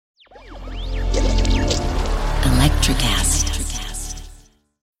Electrocast.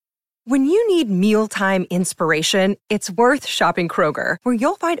 When you need mealtime inspiration, it's worth shopping Kroger, where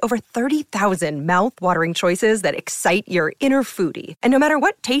you'll find over 30,000 mouth-watering choices that excite your inner foodie. And no matter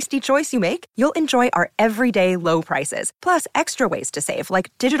what tasty choice you make, you'll enjoy our everyday low prices, plus extra ways to save,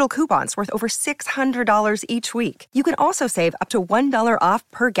 like digital coupons worth over $600 each week. You can also save up to $1 off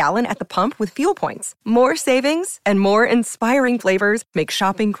per gallon at the pump with fuel points. More savings and more inspiring flavors make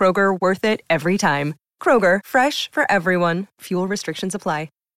shopping Kroger worth it every time. Kroger, fresh for everyone. Fuel restrictions apply.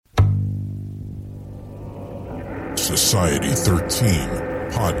 Society 13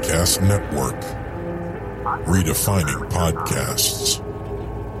 Podcast Network. Redefining podcasts.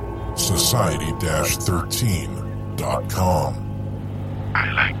 Society-13.com.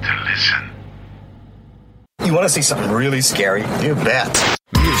 I like to listen. You want to see something really scary? You bet.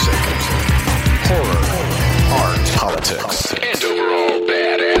 Music, horror, art, politics, And overall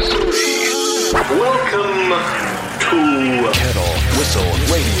badassery. Welcome to Kettle Whistle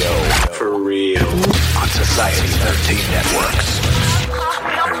Radio. For Real On Society 13 Networks.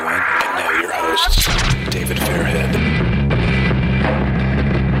 Everyone, and now your hosts, David Fairhead.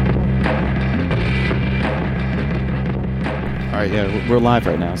 All right, yeah, we're live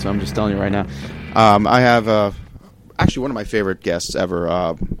right now, so I'm just telling you right now. I have actually one of my favorite guests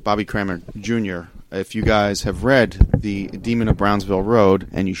ever, Bobby Kramer Jr. If you guys have read The Demon of Brownsville Road,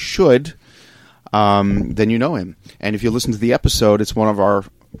 and you should, then you know him. And if you listen to the episode, it's one of our,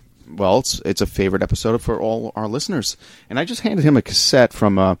 well, it's a favorite episode for all our listeners. And I just handed him a cassette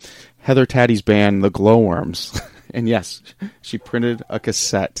from Heather Taddy's band, The Glowworms. And yes, she printed a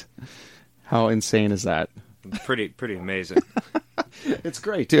cassette. How insane is that? Pretty amazing. It's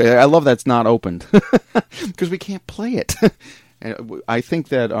great, too. I love that's not opened. Because we can't play it. And I think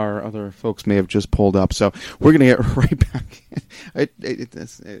that our other folks may have just pulled up. So we're going to get right back.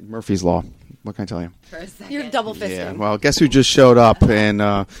 It's Murphy's Law. What can I tell you? You're double fisting. Yeah, well, guess who just showed up? And,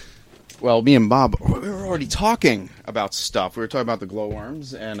 well, me and Bob, we were already talking about stuff. We were talking about the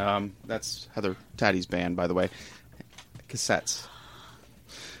Glowworms, and that's Heather Taddy's band, by the way. Cassettes.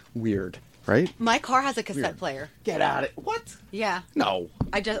 Weird, right? My car has a cassette Weird. player. Get out of it. What? Yeah. No.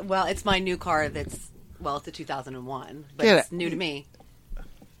 It's my new car that's, well, it's a 2001, but Yeah. it's new to me.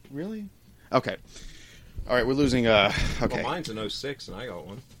 Really? Okay. All right, we're losing, okay. Well, mine's an 06, and I got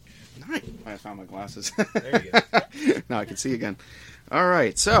one. Nice. I found my glasses. There you go. Now I can see again. All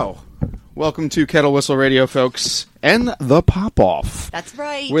right, so welcome to Kettle Whistle Radio, folks, and the Pop-Off. That's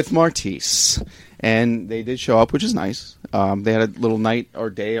right. With Martise. And they did show up, which is nice. They had a little night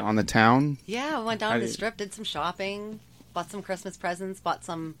or day on the town. Yeah, I went down to the strip, did some shopping, bought some Christmas presents, bought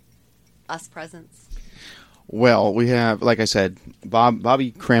some us presents. Well, we have, like I said,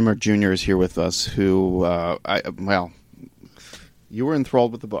 Bobby Kramer Jr. is here with us, who, you were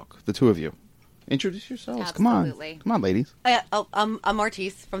enthralled with the book, the two of you. Introduce yourselves. Absolutely. Come on, ladies. I'm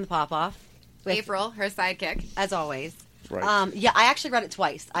Martise from the Pop-Off. With April, her sidekick. As always. Right. Yeah, I actually read it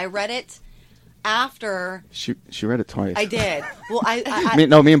twice. I read it after... She read it twice. I did. Well,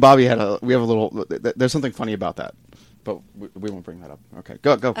 me and Bobby we have a little, there's something funny about that. But we won't bring that up. Okay,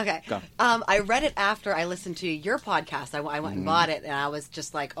 go. Okay. Go. I read it after I listened to your podcast. I went and bought it, and I was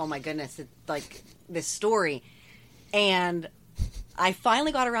just like, oh my goodness, it's like this story. And I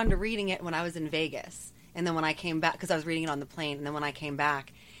finally got around to reading it when I was in Vegas. And then when I came back, because I was reading it on the plane, and then when I came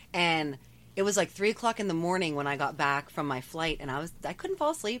back, and it was like 3 o'clock in the morning when I got back from my flight, and I couldn't fall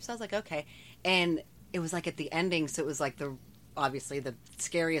asleep, so I was like, okay. And it was like at the ending, so it was like obviously the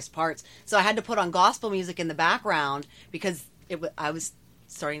scariest parts. So I had to put on gospel music in the background because I was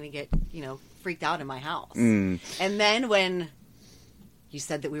starting to get, freaked out in my house. And then when you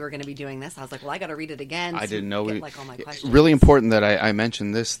said that we were going to be doing this, I was like, well, I got to read it again. I didn't know. Get, all my questions. Really important that I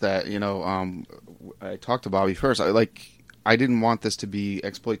mentioned this, that, I talked to Bobby first. I didn't want this to be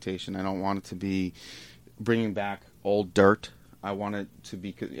exploitation. I don't want it to be bringing back old dirt. I want it to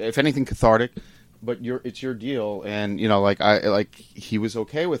be, if anything, cathartic. But it's your deal, and he was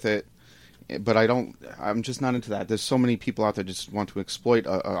okay with it, but I'm just not into that. There's so many people out there just want to exploit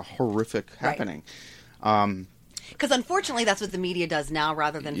a horrific happening. Because unfortunately, that's what the media does now.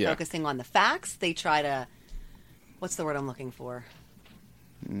 Rather than focusing on the facts, they try to, what's the word I'm looking for?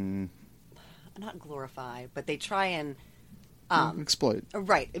 Not glorify, but they try and exploit.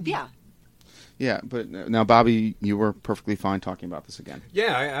 Right? Yeah. Yeah, but now, Bobby, you were perfectly fine talking about this again.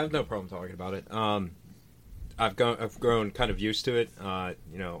 Yeah, I have no problem talking about it. I've grown kind of used to it.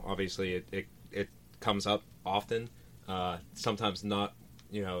 Obviously it comes up often. Sometimes not,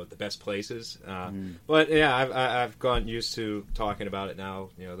 the best places. But yeah, I've gotten used to talking about it now.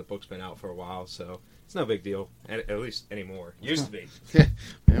 The book's been out for a while, so it's no big deal. At least anymore. It used to be. Yeah,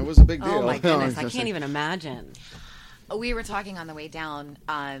 it was a big deal. Oh my goodness, I can't even imagine. We were talking on the way down,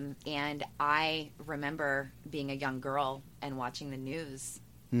 and I remember being a young girl and watching the news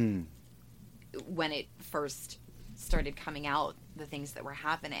when it first started coming out, the things that were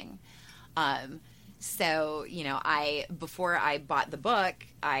happening. So, before I bought the book,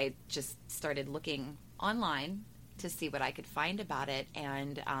 I just started looking online to see what I could find about it.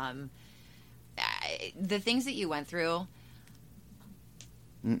 And the things that you went through,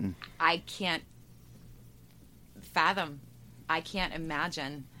 I can't fathom. I can't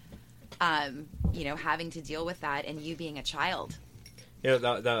imagine, having to deal with that and you being a child.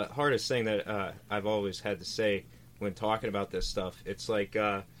 The hardest thing that I've always had to say when talking about this stuff, it's like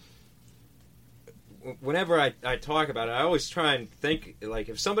whenever I talk about it, I always try and think, like,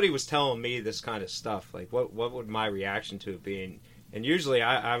 if somebody was telling me this kind of stuff, like, what would my reaction to it be? And usually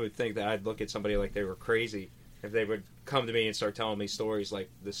I would think that I'd look at somebody like they were crazy if they would come to me and start telling me stories like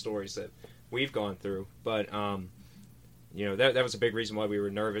the stories that we've gone through. But that was a big reason why we were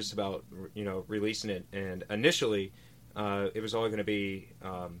nervous about releasing it. And initially, it was all going to be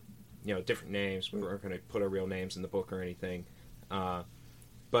different names. We weren't going to put our real names in the book or anything.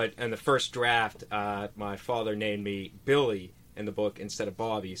 But in the first draft, my father named me Billy in the book instead of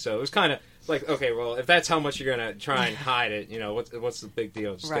Bobby. So it was kind of like, okay, well, if that's how much you're going to try and hide it, what's the big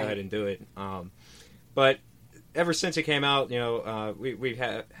deal? Just go ahead and do it. But ever since it came out, we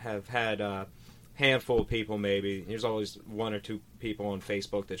have had a handful of people maybe. There's always one or two people on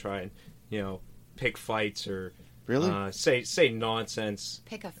Facebook that try and, pick fights or really say nonsense.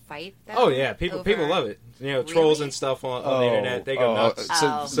 Pick a fight, though? Oh, yeah. People love it. Trolls and stuff on the internet, they go nuts.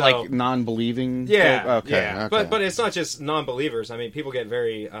 So, like non-believing? Yeah. Okay. Yeah. Okay. But it's not just non-believers. I mean, people get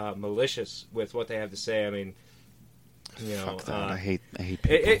very malicious with what they have to say. I mean, fuck that. I hate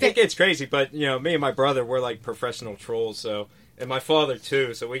people. It gets crazy, but, me and my brother, we're like professional trolls, and my father,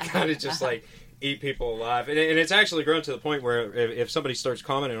 too, so we kind of just, like, eat people alive. And it's actually grown to the point where if somebody starts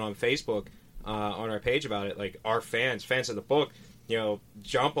commenting on Facebook on our page about it, like, our fans of the book,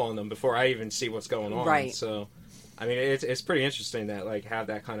 jump on them before I even see what's going on. Right. So, I mean, it's pretty interesting that, like, have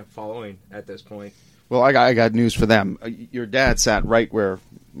that kind of following at this point. Well, I got news for them. Your dad sat right where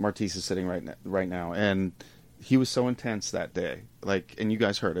Martise is sitting right now, and he was so intense that day. Like, and you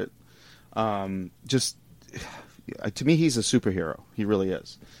guys heard it. To me, he's a superhero. He really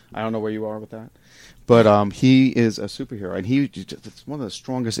is. I don't know where you are with that. But he is a superhero, and it's one of the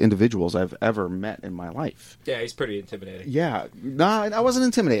strongest individuals I've ever met in my life. Yeah, he's pretty intimidating. Yeah. No, I wasn't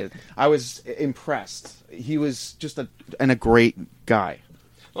intimidated. I was impressed. He was just a great guy.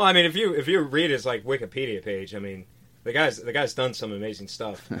 Well, I mean, if you read his, like, Wikipedia page, I mean, the guy's done some amazing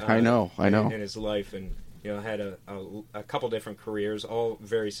stuff. I know. In his life, and had a couple different careers, all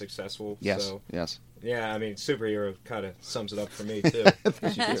very successful. Yes. So, yes. Yeah, I mean, superhero kind of sums it up for me too.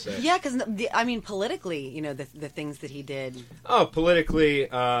 Yeah, because politically, the things that he did. Oh, politically,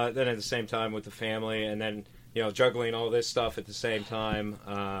 then at the same time with the family, and then juggling all this stuff at the same time.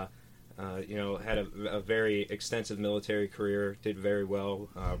 Had a very extensive military career, did very well,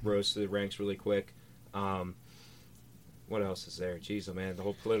 rose to the ranks really quick. What else is there? Jeez, oh man, the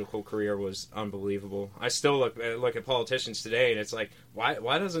whole political career was unbelievable. I still look at politicians today, and it's like,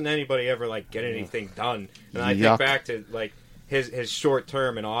 why doesn't anybody ever, like, get anything done? And I think back to, like, his short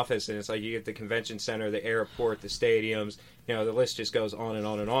term in office, and it's like you get the convention center, the airport, the stadiums. The list just goes on and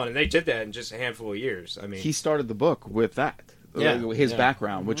on and on. And they did that in just a handful of years. I mean, he started the book with that, his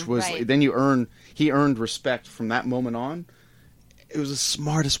background, which was then he earned respect from that moment on. It was the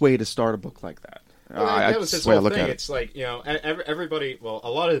smartest way to start a book like that. That was his whole thing. It's like, everybody, well,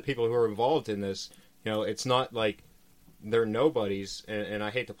 a lot of the people who are involved in this, it's not like they're nobodies, and I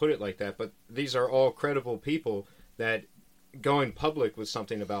hate to put it like that, but these are all credible people that going public with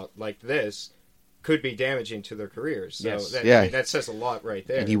something about like this could be damaging to their careers. So yes. that says a lot right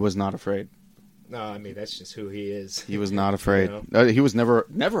there. And he was not afraid. No, I mean, that's just who he is. He was not afraid. He was never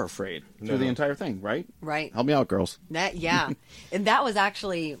afraid through the entire thing, right? Right. Help me out, girls. And that was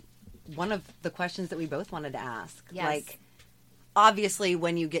actually one of the questions that we both wanted to ask. Yes. Like, obviously,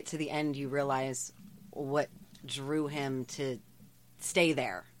 when you get to the end, you realize what drew him to stay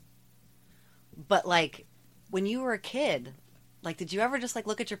there. But, like, when you were a kid, like, did you ever just, like,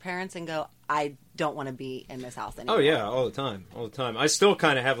 look at your parents and go, I don't want to be in this house anymore? Oh, yeah, all the time. I still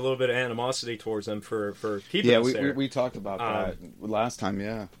kind of have a little bit of animosity towards them for keeping us there. Yeah, we talked about that last time,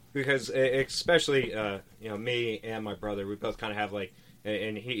 yeah. Because especially, me and my brother, we both kind of have, like,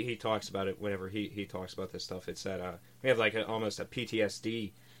 and he talks about it whenever he talks about this stuff. It's that we have, like, almost a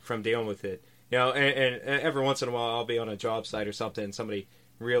PTSD from dealing with it. And every once in a while I'll be on a job site or something, and somebody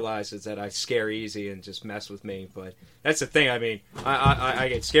realizes that I scare easy and just mess with me. But that's the thing. I mean, I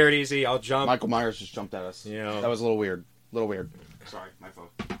get scared easy. I'll jump. Michael Myers just jumped at us. You know, that was a little weird. Sorry, my phone.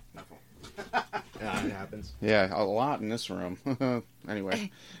 Yeah, it happens. Yeah, a lot in this room.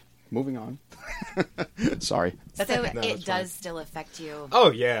 Anyway, moving on. Sorry. So No, it that's does fine. still affect you.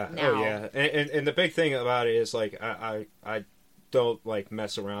 Oh yeah, now. oh yeah. And the big thing about it is like I don't like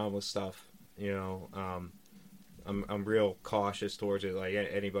mess around with stuff. You know, I'm real cautious towards it. Like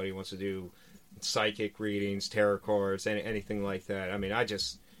anybody wants to do psychic readings, tarot cards, anything like that. I mean, I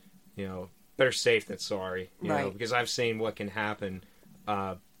just, you know, better safe than sorry. You know, because I've seen what can happen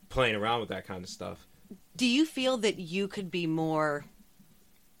playing around with that kind of stuff. Do you feel that you could be more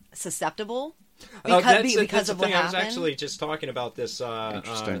susceptible Because of the what thing. I was happened? actually just talking about this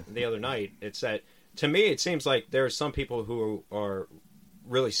Interesting. the other night. It's that, to me, it seems like there are some people who are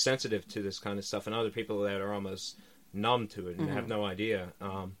really sensitive to this kind of stuff, and other people that are almost numb to it and have no idea.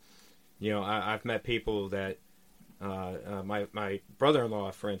 You know, I've met people that my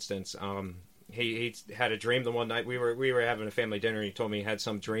brother-in-law, for instance, he had a dream the one night we were having a family dinner, and he told me he had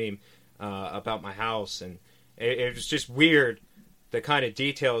some dream about my house, and it was just weird, the kind of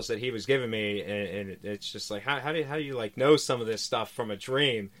details that he was giving me, and it's just like, how do you like know some of this stuff from a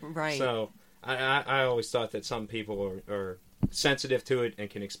dream? Right. So I always thought that some people are sensitive to it and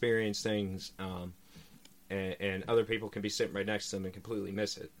can experience things, and other people can be sitting right next to them and completely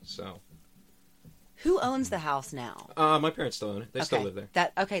miss it. So Who owns the house now? my parents still own it. They still live there.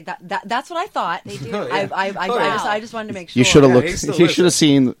 That's what I thought. They do. Oh, yeah. I just wanted to make sure. You should have Yeah, he looked. still You lives should there. have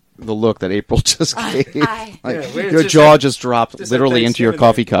seen the look that April just gave. I- Like, Yeah, we're your just jaw like- just dropped just literally like into your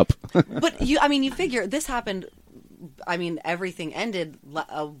Thanksgiving coffee cup. But you figure this happened. I mean, everything ended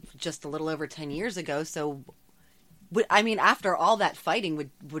just a little over 10 years ago. So, after all that fighting,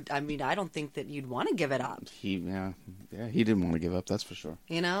 I don't think that you'd want to give it up. He didn't want to give up. That's for sure.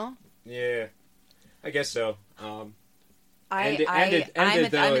 You know? Yeah, I guess so. I'm Ended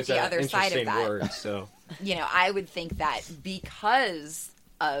at though is the an other side of interesting that. word. So You know, I would think that because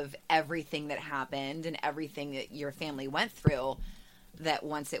of everything that happened and everything that your family went through, that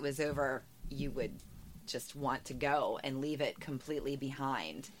once it was over, you would just want to go and leave it completely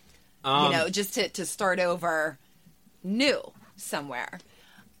behind. You know, just to start over new somewhere.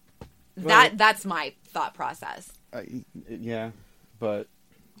 That's my thought process. Yeah, but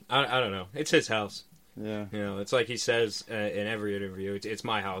I don't know. It's his house. yeah. You know, it's like he says in every interview. It's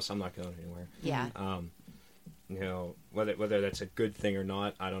my house. I'm not going anywhere. Yeah. You know, whether that's a good thing or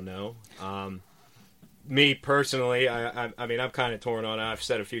not, I don't know. Me personally, I mean, I'm kind of torn on it. I've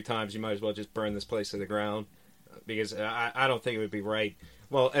said a few times, you might as well just burn this place to the ground, because I don't think it would be right.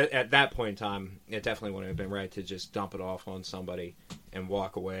 Well, at that point in time, it definitely wouldn't have been right to just dump it off on somebody and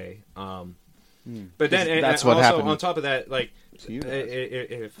walk away. But then, That's and what also, happened on top of that, like, to you guys.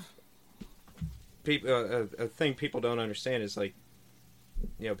 if people, a thing people don't understand is, like,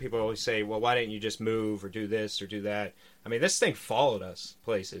 you know, people always say, well, why didn't you just move or do this or do that? I mean, this thing followed us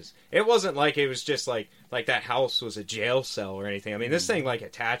places. It wasn't like it was just like that house was a jail cell or anything. I mean, this thing, like,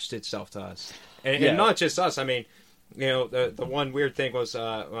 attached itself to us. And not just us. I mean, you know, the one weird thing was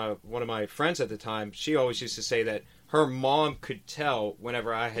one of my friends at the time, she always used to say that her mom could tell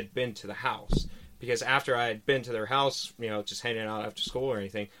whenever I had been to the house. Because after I had been to their house, you know, just hanging out after school or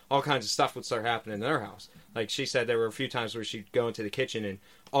anything, all kinds of stuff would start happening in their house. Like, she said there were a few times where she'd go into the kitchen and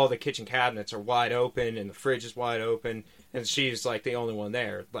all the kitchen cabinets are wide open and the fridge is wide open, and she's, like, the only one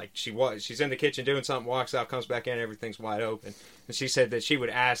there. Like, she's in the kitchen doing something, walks out, comes back in, everything's wide open. And she said that she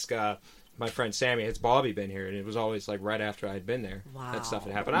would ask my friend Sammy, has Bobby been here? And it was always, like, right after I had been there. Wow. That stuff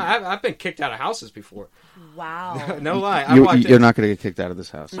had happened. I've been kicked out of houses before. Wow. No lie. You're not going to get kicked out of this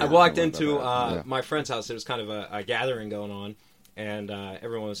house. I walked Don't into worry about that. my friend's house. There was kind of a gathering going on, and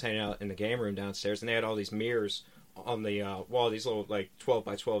everyone was hanging out in the game room downstairs, and they had all these mirrors on the wall, these little, like, 12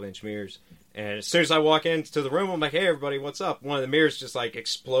 by 12 inch mirrors. And as soon as I walk into the room, I'm like, hey, everybody, what's up? One of the mirrors just, like,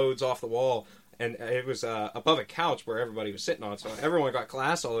 explodes off the wall, and it was above a couch where everybody was sitting on, so everyone got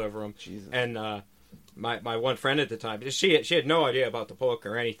glass all over them. Jesus. And my one friend at the time, she had no idea about the book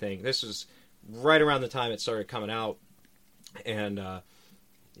or anything. This was right around the time it started coming out, and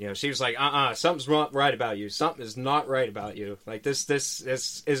you know, she was like, something's not right about you. Something is not right about you. Like, this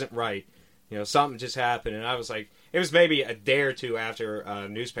isn't right. You know, something just happened. And I was like, it was maybe a day or two after a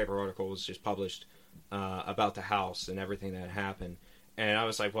newspaper article was just published about the house and everything that happened. And I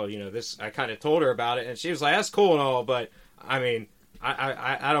was like, well, you know, I kind of told her about it, and she was like, that's cool and all, but I mean,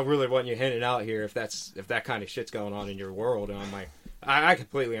 I don't really want you hanging out here if that kind of shit's going on in your world. And I'm like, I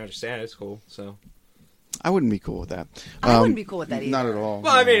completely understand. It's cool. So I wouldn't be cool with that. I wouldn't be cool with that either. Not at all.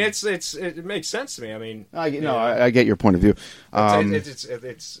 Well, I mean, it makes sense to me. I mean, I get your point of view.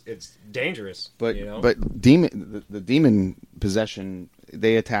 It's dangerous. But you know? but the demon possession,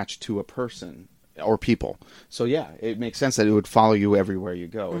 they attach to a person or people. So yeah, it makes sense that it would follow you everywhere you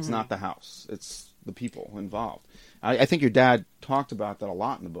go. It's not the house; it's the people involved. I think your dad talked about that a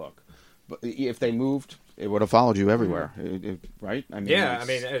lot in the book. But if they moved, it would have followed you everywhere, right? I mean, yeah, I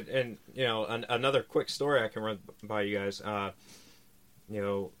mean, and you know, another quick story I can run by you guys. You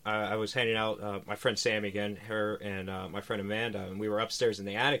know, I was hanging out, my friend Sammy again, her and my friend Amanda, and we were upstairs in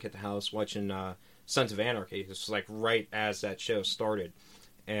the attic at the house watching Sons of Anarchy. This was like right as that show started,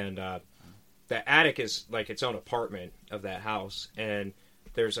 and the attic is like its own apartment of that house, and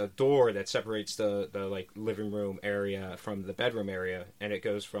there's a door that separates the like living room area from the bedroom area, and it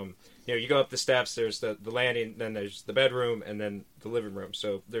goes from, you know, you go up the steps, there's the landing, then there's the bedroom, and then the living room.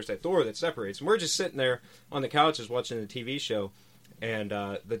 So there's that door that separates, and we're just sitting there on the couches watching the TV show, and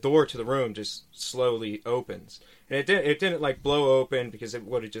the door to the room just slowly opens, and it didn't like blow open because it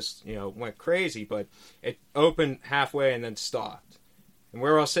would have just, you know, went crazy, but it opened halfway and then stopped. And we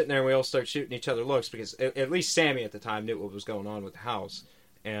were all sitting there, and we all started shooting each other looks because at least Sammy at the time knew what was going on with the house.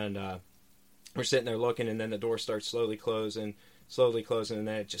 And we're sitting there looking, and then the door starts slowly closing, and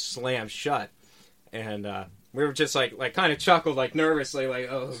then it just slams shut. And we were just like kind of chuckled, like nervously, like,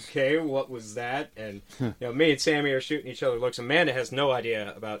 oh, okay, what was that? And you know, me and Sammy are shooting each other looks. Amanda has no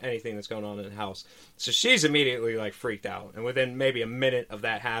idea about anything that's going on in the house, so she's immediately like freaked out. And within maybe a minute of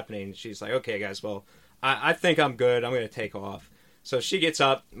that happening, she's like, okay, guys, well, I think I'm good. I'm going to take off. So she gets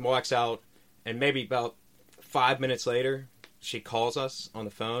up and walks out, and maybe about 5 minutes later, she calls us on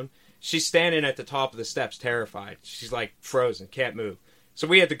the phone. She's standing at the top of the steps, terrified. She's like frozen, can't move. So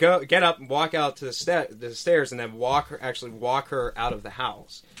we had to get up and walk out to the stairs, and then walk her out of the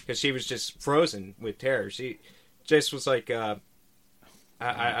house because she was just frozen with terror. She just was like, I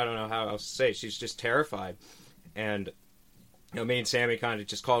don't know how else to say it. She's just terrified. And you know, me and Sammy kind of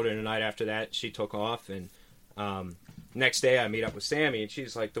just called it a night after that. She took off, and next day I meet up with Sammy, and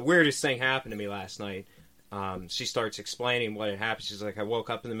she's like, the weirdest thing happened to me last night. She starts explaining what had happened. She's like, I woke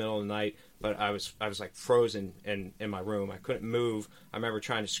up in the middle of the night, but I was like frozen in my room. I couldn't move. I remember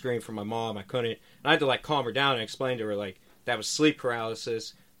trying to scream for my mom. I couldn't. And I had to like calm her down and explain to her like that was sleep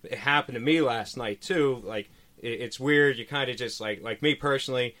paralysis. It happened to me last night too. Like it's weird. You kind of just like me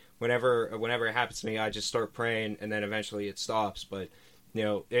personally. Whenever it happens to me, I just start praying, and then eventually it stops. But you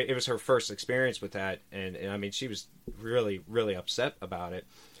know, it was her first experience with that, and I mean, she was really, really upset about it.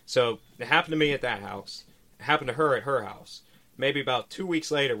 So it happened to me at that house. It happened to her at her house. Maybe about 2 weeks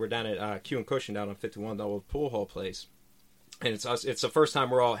later, we're down at Q and Cushion down on 51, the old pool hall place, and it's the first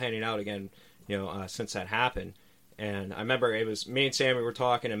time we're all hanging out again, you know, since that happened. And I remember it was me and Sammy were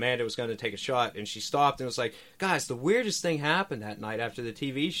talking. Amanda was going to take a shot, and she stopped and was like, guys, the weirdest thing happened that night after the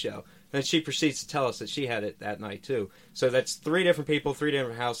TV show. And then she proceeds to tell us that she had it that night, too. So that's 3 different people, 3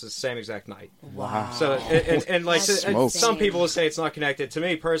 different houses, same exact night. Wow. So, and like, Smoke. some people will say it's not connected. To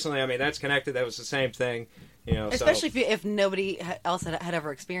me, personally, I mean, that's connected. That was the same thing. You know, especially if nobody else had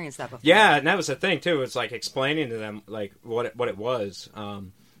ever experienced that before. Yeah, and that was the thing, too. It's like explaining to them, like, what it was.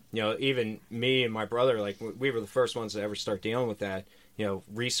 You know, even me and my brother, like, we were the first ones to ever start dealing with that, you know,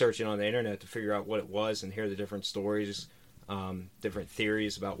 researching on the internet to figure out what it was and hear the different stories, different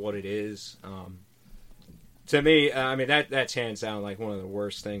theories about what it is. To me, I mean, that's hands down, like, one of the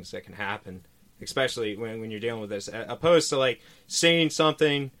worst things that can happen, especially when you're dealing with this, opposed to, like, seeing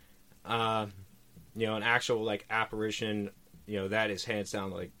something, you know, an actual, like, apparition, you know, that is hands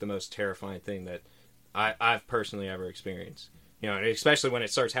down, like, the most terrifying thing that I've personally ever experienced. You know, especially when it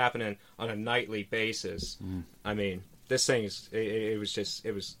starts happening on a nightly basis. I mean, this thing it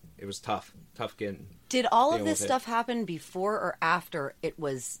was tough getting. Did all of this stuff happen before or after it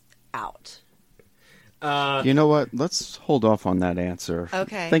was out? You know what? Let's hold off on that answer.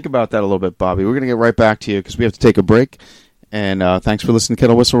 Okay. Think about that a little bit, Bobby. We're going to get right back to you because we have to take a break. And thanks for listening to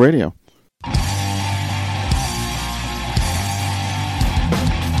Kettle Whistle Radio.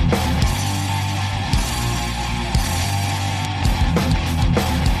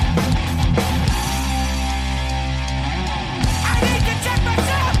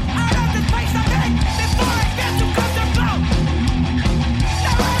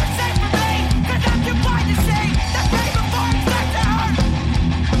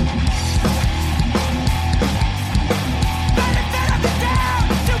 Benefit of the doubt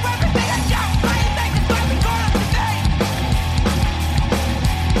to everything.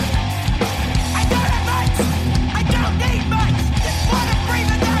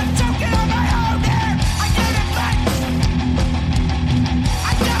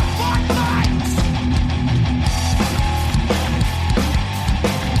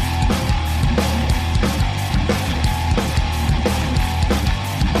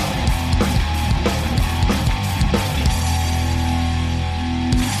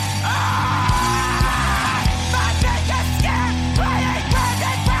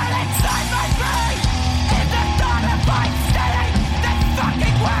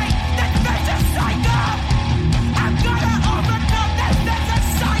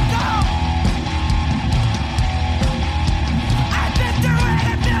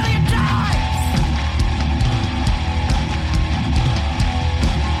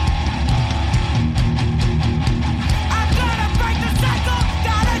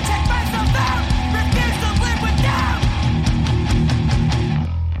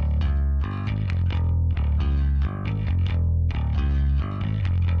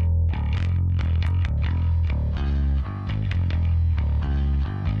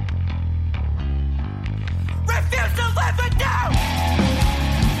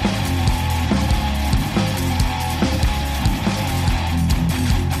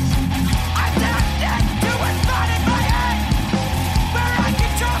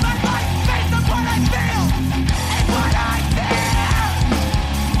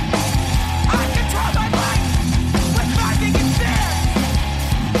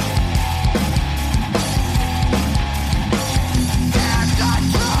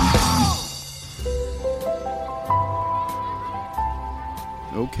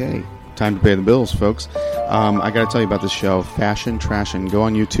 Okay, time to pay the bills, folks. I got to tell you about this show, Fashion Trashin'. Go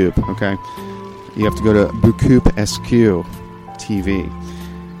on YouTube, okay? You have to go to Bucoup SQ TV.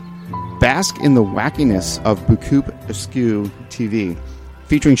 Bask in the wackiness of Bucoup SQ TV,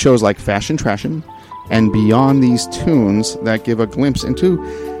 featuring shows like Fashion Trashin' and Beyond These Tunes that give a glimpse into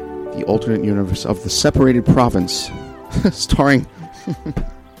the alternate universe of the separated province, starring...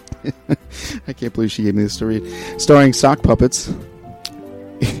 I can't believe she gave me this to read. Starring sock puppets,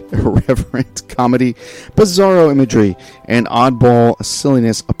 irreverent comedy, bizarro imagery, and oddball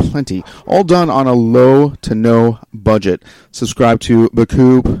silliness aplenty. All done on a low to no budget. Subscribe to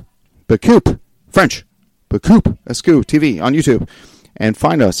Bucoup, French, Bucoup SQ TV on YouTube. And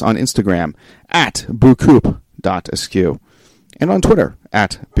find us on Instagram at bucoup.sq. And on Twitter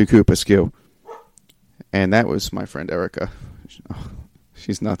at bucoupsq. And that was my friend Erica.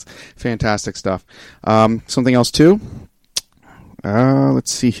 She's nuts. Fantastic stuff. Something else, too?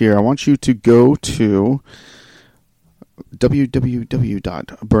 Let's see here. I want you to go to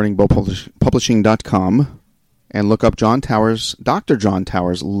www.burningbullpublishing.com and look up Dr. John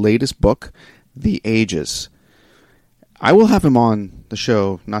Towers' latest book, The Ages. I will have him on the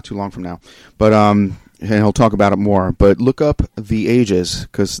show not too long from now, but and he'll talk about it more. But look up The Ages,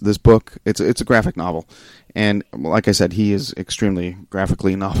 because this book, it's a graphic novel. And like I said, he is extremely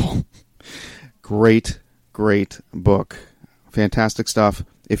graphically novel. Great book. Fantastic stuff.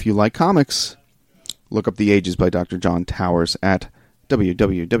 If you like comics, look up The Ages by Dr. John Towers at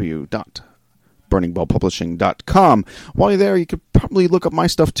www.burningbullpublishing.com. While you're there, you could probably look up my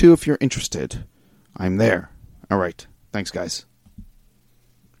stuff too if you're interested. I'm there. All right. Thanks, guys.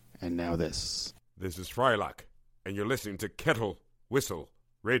 And now this. This is Frylock, and you're listening to Kettle Whistle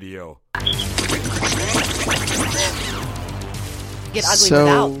Radio. Get ugly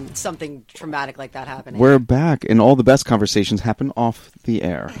without something traumatic like that happening. We're back, and all the best conversations happen off the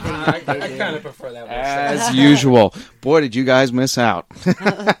air. I kind of prefer that one. As usual. Boy, did you guys miss out.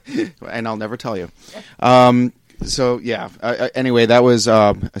 And I'll never tell you. So, yeah. Anyway, that was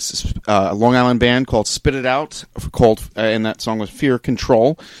a Long Island band called Spit It Out, and that song was Fear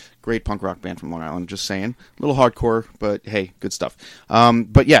Control. Great punk rock band from Long Island, just saying. A little hardcore, but hey, good stuff.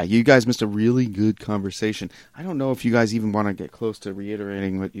 But yeah, you guys missed a really good conversation. I don't know if you guys even want to get close to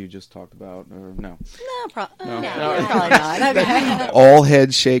reiterating what you just talked about, or no? No, probably not. Okay. All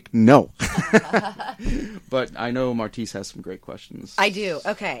heads shake no. But I know Martise has some great questions. I do.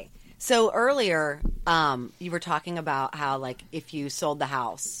 Okay. So earlier, you were talking about how, like, if you sold the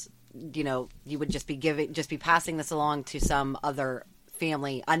house, you know, you would just be passing this along to some other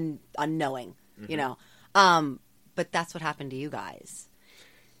family unknowing, you know. But that's what happened to you guys.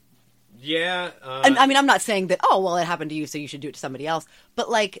 Yeah. And I mean, I'm not saying that, oh, well, it happened to you, so you should do it to somebody else. But,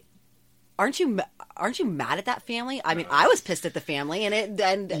 like, aren't you mad at that family? I mean, I was pissed at the family,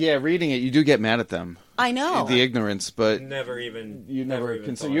 and yeah, reading it, you do get mad at them. I know the ignorance, but you never even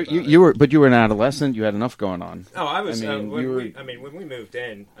consider you were an adolescent. You had enough going on. Oh, I was. I mean, when we moved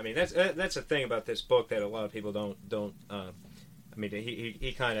in, I mean, that's the thing about this book that a lot of people don't. I mean,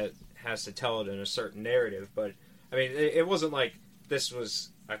 he kind of has to tell it in a certain narrative, but I mean, it wasn't like this was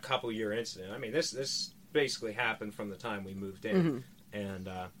a couple-year incident. I mean, this basically happened from the time we moved in, and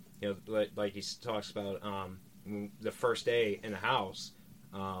you know, like he talks about the first day in the house.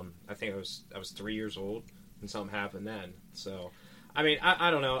 I think I was 3 years old, and something happened then. So, I mean,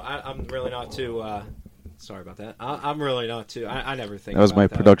 I don't know. I'm really not too. Sorry about that. I'm really not too. I never think. That was my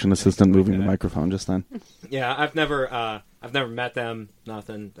about production assistant moving the microphone just then. Yeah, I've never met them.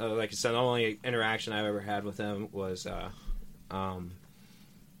 Nothing. Like I said, the only interaction I've ever had with them was,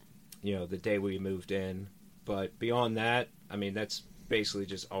 you know, the day we moved in. But beyond that, I mean, that's basically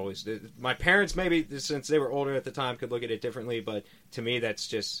just always. My parents, maybe since they were older at the time, could look at it differently. But to me, that's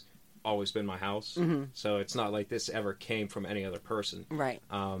just always been my house. Mm-hmm. So it's not like this ever came from any other person. Right.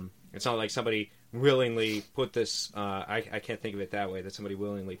 It's not like somebody willingly put this. I can't think of it that way. That somebody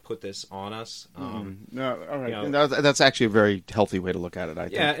willingly put this on us. No, all right. You know, that's actually a very healthy way to look at it. I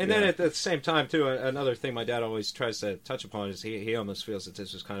think. Yeah, and then at the same time too, another thing my dad always tries to touch upon is he almost feels that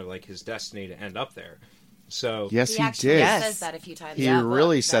this was kind of like his destiny to end up there. So yes, he actually did. says that a few times. He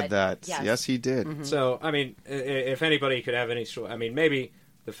really said that. Yes, he did. Mm-hmm. So I mean, if anybody could have any, I mean, maybe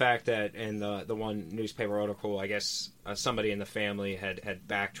the fact that in the one newspaper article, I guess somebody in the family had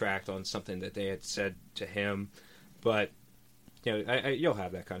backtracked on something that they had said to him, but you know, you'll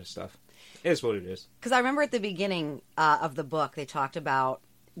have that kind of stuff. It is what it is. Because I remember at the beginning of the book, they talked about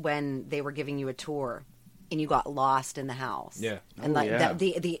when they were giving you a tour and you got lost in the house. Yeah. And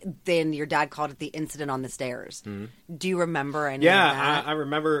then your dad called it the incident on the stairs. Mm-hmm. Do you remember any of that? I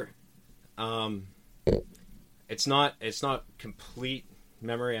remember. It's not complete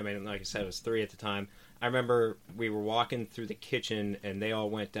memory. I mean, like I said, I was 3 at the time. I remember we were walking through the kitchen, and they all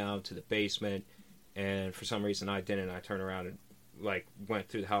went down to the basement, and for some reason I didn't. I turned around and like went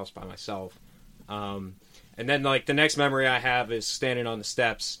through the house by myself. And then like the next memory I have is standing on the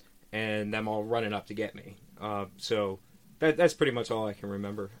steps and them all running up to get me. So that's pretty much all I can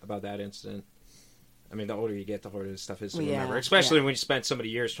remember about that incident. I mean, the older you get, the harder this stuff is to remember, especially when you spend so many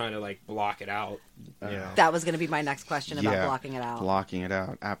years trying to like block it out. That was going to be my next question about blocking it out. Blocking it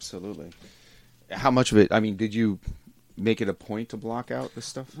out, absolutely. How much of it? I mean, did you make it a point to block out this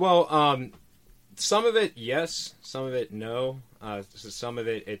stuff? Well, some of it, yes. Some of it, no. So some of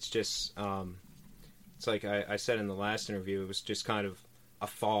it, it's just, it's like I said in the last interview, it was just kind of a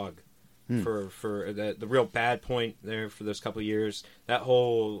fog for the real bad point there for those couple of years. That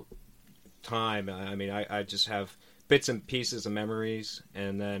whole time, I mean, I just have bits and pieces of memories,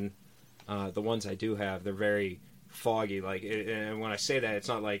 and then the ones I do have, they're very foggy. Like, and when I say that, it's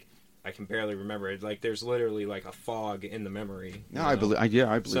not like I can barely remember it. Like, there's literally like a fog in the memory. No, I believe. I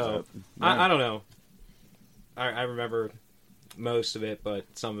believe so, that. I don't know. I remember most of it, but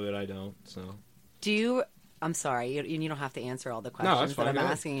some of it I don't. So, do you? I'm sorry, you don't have to answer all the questions that's fine, that I'm go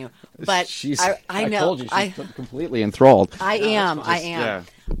ahead. asking you. But I know. I told you she's completely enthralled. I am. Yeah.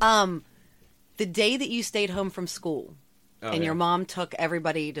 The day that you stayed home from school, and your mom took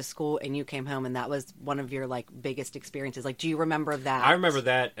everybody to school, and you came home, and that was one of your like biggest experiences. Like, do you remember that? I remember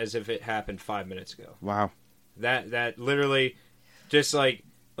that as if it happened 5 minutes ago. Wow. That literally, just like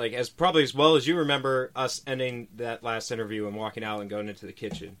as probably as well as you remember us ending that last interview and walking out and going into the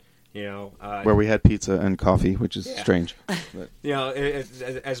kitchen. You know, where we had pizza and coffee, which is strange. But. You know,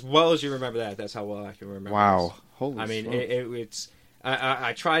 as well as you remember that, that's how well I can remember. Wow, holy! I mean, it's.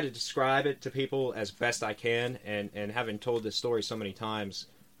 I try to describe it to people as best I can, and having told this story so many times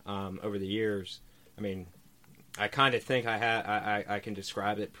over the years, I mean, I kind of think I can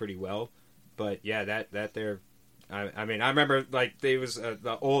describe it pretty well. But yeah, that there, I mean, I remember like there was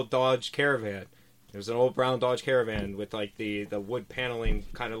the old Dodge Caravan. It was an old brown Dodge Caravan with like the wood paneling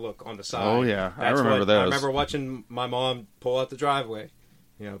kind of look on the side. Oh yeah, I remember those. I remember watching my mom pull out the driveway.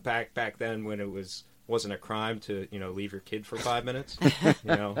 You know, back then when it wasn't a crime to leave your kid for 5 minutes. You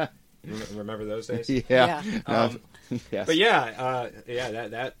know, remember those days? Yeah. Yes. But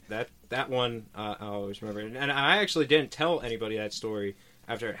that one I always remember, and I actually didn't tell anybody that story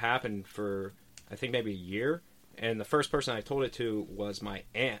after it happened for I think maybe a year. And the first person I told it to was my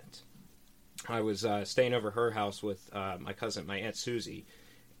aunt. I was staying over her house with my cousin, my Aunt Susie.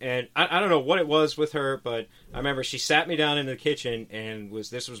 And I don't know what it was with her, but I remember she sat me down in the kitchen, and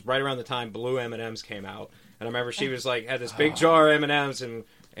this was right around the time Blue M&Ms came out. And I remember she was like, had this big jar of M&Ms and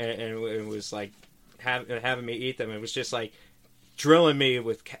was like having me eat them. It was just like drilling me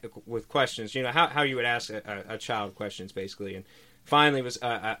with questions, you know, how you would ask a child questions, basically. And finally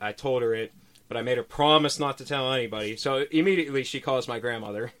I told her it. But I made her promise not to tell anybody. So immediately she calls my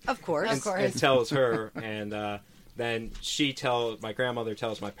grandmother. Of course. And tells her. And then my grandmother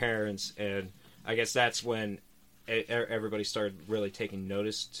tells my parents. And I guess that's when everybody started really taking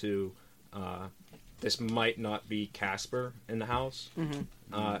notice to this might not be Casper in the house.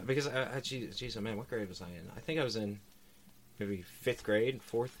 Mm-hmm. Because, geez, man, what grade was I in? I think I was in maybe 5th grade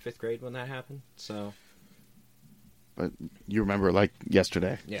when that happened. So... But you remember it like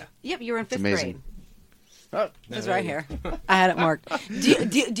yesterday. Yeah. Yep, you were in 5th amazing. grade. Oh, it's right here. I had it marked.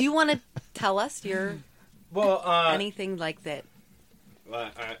 Do you want to tell us your anything like that?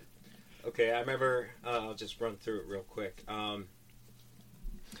 Okay, I remember. I'll just run through it real quick. I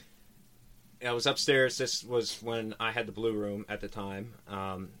was upstairs. This was when I had the blue room at the time.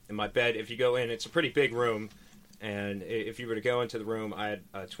 In my bed, if you go in, it's a pretty big room, and if you were to go into the room, I had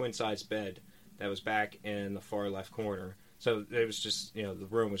a twin-size bed that was back in the far left corner. So it was just, the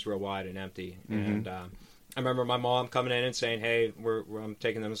room was real wide and empty. Mm-hmm. And I remember my mom coming in and saying, hey, I'm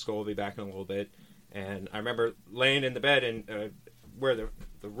taking them to school. We'll be back in a little bit. And I remember laying in the bed, and where the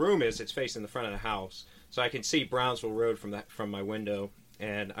room is, it's facing the front of the house. So I can see Brownsville Road from my window.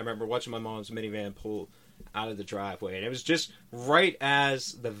 And I remember watching my mom's minivan pull out of the driveway. And it was just right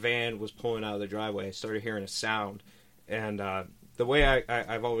as the van was pulling out of the driveway, I started hearing a sound. And the way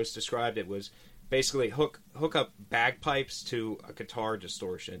I've always described it was basically hook up bagpipes to a guitar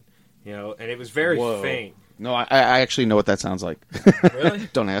distortion, and it was very faint. No, I actually know what that sounds like. Really?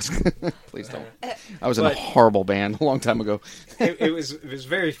 Don't ask. Please don't. I was in a horrible band a long time ago. it was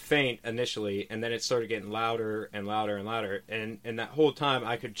very faint initially, and then it started getting louder and louder and louder. And that whole time,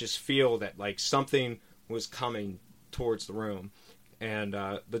 I could just feel that like something was coming towards the room, and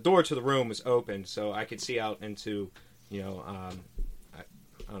the door to the room was open, so I could see out into,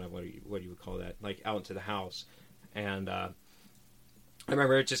 I don't know what you would call that, like out into the house. And I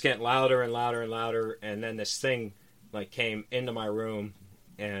remember it just getting louder and louder and louder, and then this thing like came into my room,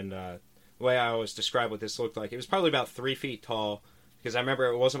 and the way I always describe what this looked like, it was probably about 3 feet tall, because I remember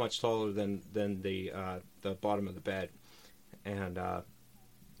it wasn't much taller than the bottom of the bed, and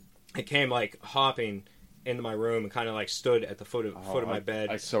it came like hopping into my room and kind of like stood at the foot of my bed.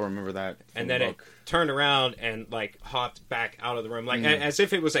 I so remember that. And then it turned around and like hopped back out of the room, like as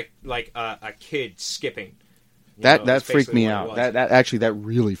if it was like a kid skipping. That freaked me out. That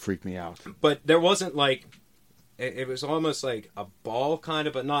really freaked me out. But there wasn't like it was almost like a ball kind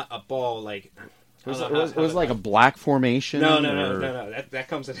of, but not a ball like. It was like a black formation. No. That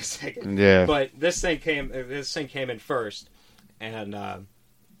comes in a second. Yeah. But this thing came in first, and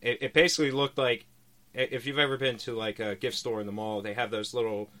it basically looked like, if you've ever been to like a gift store in the mall, they have those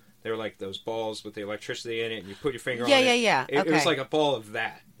little. They're like those balls with the electricity in it, and you put your finger on it. Yeah. It was like a ball of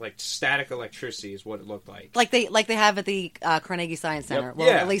that, like static electricity is what it looked like. Like they have at the Carnegie Science Center. Yep. Well,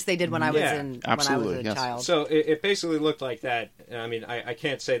 Yeah. At least they did when I was a yes. child. So it basically looked like that. I mean, I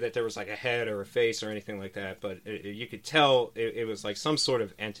can't say that there was like a head or a face or anything like that, but you could tell it was like some sort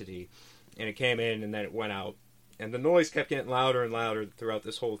of entity, and it came in and then it went out, and the noise kept getting louder and louder throughout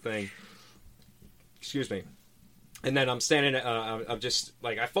this whole thing. Excuse me. And then I'm standing, I'm just,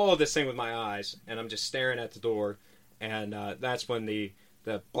 like, I followed this thing with my eyes, and I'm just staring at the door, and that's when the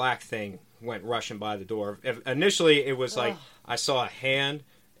black thing went rushing by the door. Initially, it was like, I saw a hand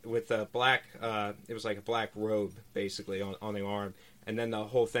with a black, it was like a black robe, basically, on the arm, and then the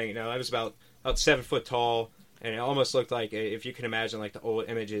whole thing, it was about 7 foot tall, and it almost looked like, if you can imagine, like, the old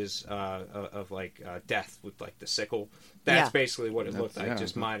images of like, death with, like, the sickle. That's basically what it looked like,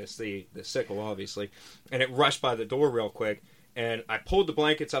 just minus the sickle, obviously. And it rushed by the door real quick, and I pulled the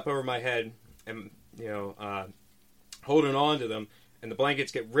blankets up over my head, and, holding on to them, and the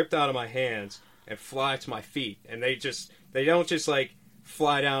blankets get ripped out of my hands and fly to my feet. And they don't just, like,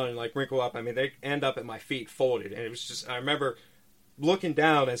 fly down and, like, wrinkle up. I mean, they end up at my feet folded. And it was just, I remember looking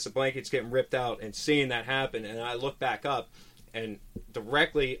down as the blankets getting ripped out and seeing that happen, and I looked back up, and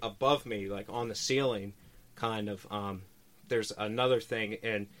directly above me, like, on the ceiling, kind of, there's another thing,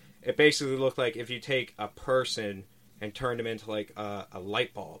 and it basically looked like if you take a person and turned him into like a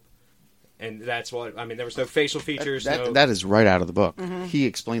light bulb, and that's what I mean. There was no facial features. That is right out of the book. Mm-hmm. He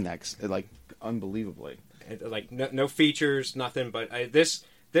explained that like unbelievably. Like no features, nothing. But this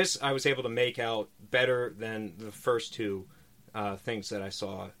I was able to make out better than the first two things that I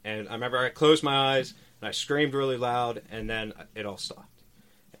saw. And I remember I closed my eyes and I screamed really loud, and then it all stopped.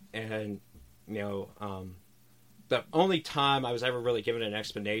 And the only time I was ever really given an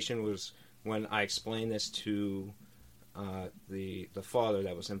explanation was when I explained this to the father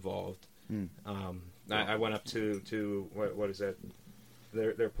that was involved. I went up to what is that?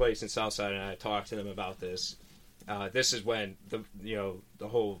 Their place in Southside, and I talked to them about this. This is when the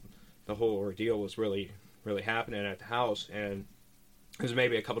whole ordeal was really happening at the house, and it was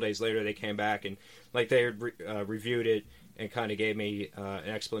maybe a couple days later they came back and like they had reviewed it and kind of gave me an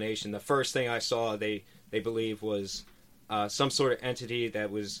explanation. The first thing I saw they believe was some sort of entity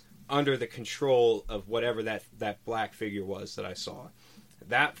that was under the control of whatever that black figure was that I saw.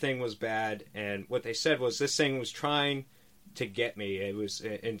 That thing was bad, and what they said was this thing was trying to get me. It was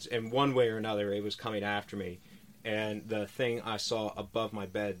in one way or another, it was coming after me. And the thing I saw above my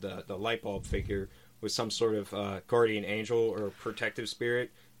bed, the light bulb figure, was some sort of guardian angel or protective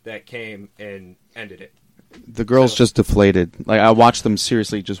spirit that came and ended it. The girls just deflated. Like, I watched them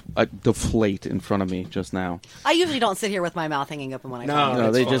seriously just deflate in front of me just now. I usually don't sit here with my mouth hanging open when I talk.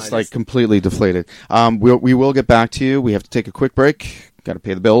 No, they just like completely deflated. We will get back to you. We have to take a quick break. Got to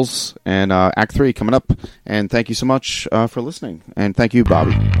pay the bills. And Act 3 coming up. And thank you so much for listening. And thank you,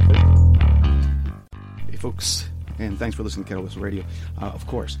 Bobby. Hey, folks. And thanks for listening to Kettle Whistle Radio, of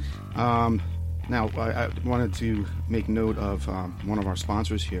course. Now, I wanted to make note of one of our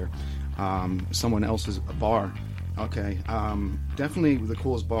sponsors here. Someone else's bar. Okay. Definitely the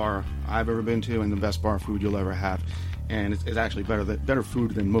coolest bar I've ever been to and the best bar food you'll ever have. And it's actually better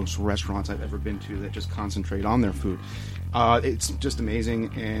food than most restaurants I've ever been to that just concentrate on their food. It's just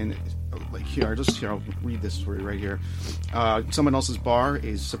amazing. And like here, I'll read this for you right here. Someone else's bar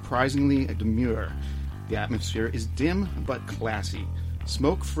is surprisingly demure. The atmosphere is dim but classy,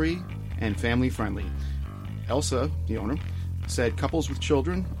 smoke-free and family-friendly. Elsa, the owner, said couples with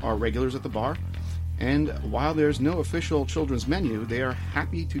children are regulars at the bar, and while there's no official children's menu, they are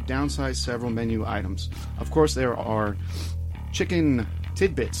happy to downsize several menu items. Of course, there are chicken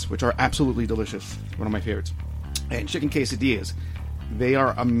tidbits, which are absolutely delicious, one of my favorites, and chicken quesadillas. They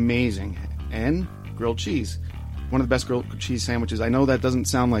are amazing, and grilled cheese, one of the best grilled cheese sandwiches. I know that doesn't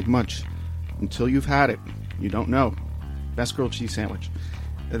sound like much. Until you've had it, you don't know. Best grilled cheese sandwich.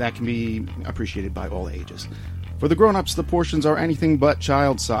 that can be appreciated by all ages. For the grown-ups, the portions are anything but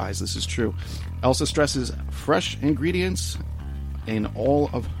child size. This is true. Elsa stresses fresh ingredients in all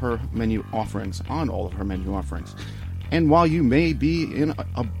of her menu offerings, And while you may be in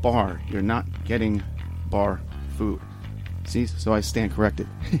a bar, you're not getting bar food. See, so I stand corrected.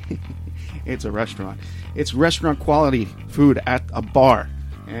 It's a restaurant. It's restaurant quality food at a bar.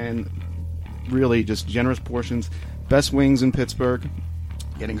 And really just generous portions. Best wings in Pittsburgh.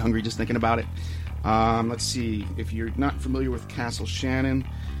 Getting hungry just thinking about it. Let's see. If you're not familiar with Castle Shannon,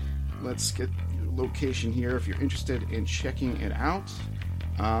 let's get your location here if you're interested in checking it out.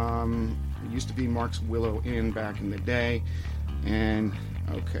 It used to be Mark's Willow Inn back in the day. And,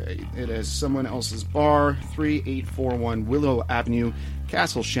 okay, it is Someone Else's Bar, 3841 Willow Avenue,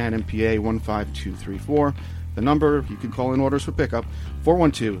 Castle Shannon, PA 15234. The number, you can call in orders for pickup,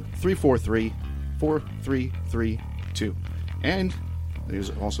 412-343-4332. And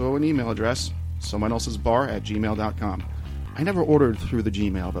there's also an email address, someoneelsesbar@gmail.com. I never ordered through the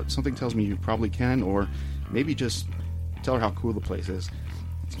Gmail, but something tells me you probably can, or maybe just tell her how cool the place is.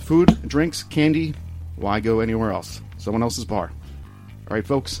 Food, drinks, candy, why go anywhere else? Someone Else's Bar. All right,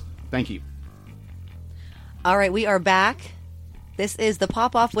 folks, thank you. All right, we are back. This is the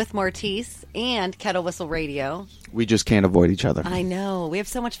Pop-Off with Martise and Kettle Whistle Radio. We just can't avoid each other. I know. We have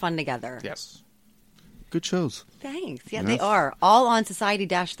so much fun together. Yes. Good shows. Thanks. Yeah, they are. All on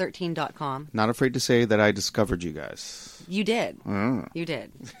society-13.com. Not afraid to say that I discovered you guys. You did. You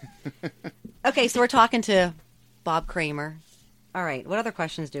did. Okay, so we're talking to Bob Kramer. All right. What other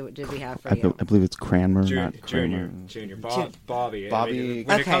questions did we have for you? I believe it's Cranmer, not Kramer. Junior. Bobby. Bobby.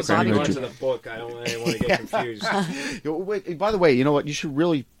 When it comes to Bobby. the book, I don't really want to get confused. Wait, by the way, you know what? You should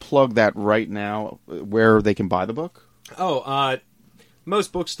really plug that right now, where they can buy the book. Oh,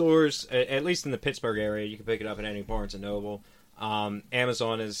 most bookstores, at least in the Pittsburgh area, you can pick it up at any Barnes & Noble.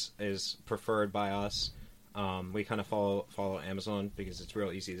 Amazon is preferred by us. We kind of follow Amazon because it's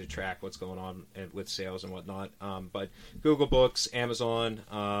real easy to track what's going on with sales and whatnot. But Google Books, Amazon,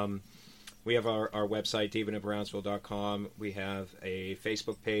 we have our website, davidandbrownsville.com. We have a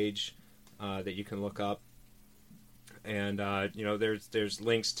Facebook page that you can look up. And, there's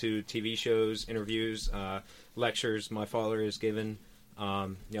links to TV shows, interviews, lectures my father has given.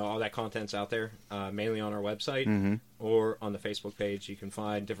 All that content's out there, mainly on our website or on the Facebook page. You can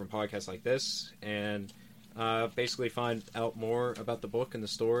find different podcasts like this and basically find out more about the book and the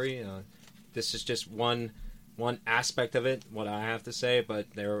story. This is just one aspect of it, what I have to say, but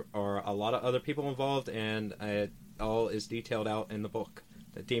there are a lot of other people involved, and it all is detailed out in the book,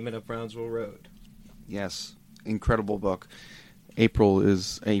 The Demon of Brownsville Road. Yes, incredible book.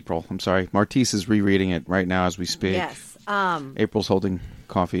 I'm sorry. Martise is rereading it right now as we speak. Yes. April's holding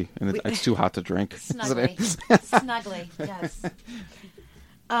coffee, and it's too hot to drink. Snugly. Snugly, yes.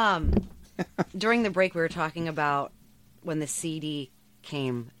 During the break, we were talking about when the CD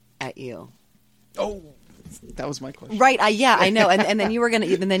came at you. Oh, that was my question. Right. I know. And then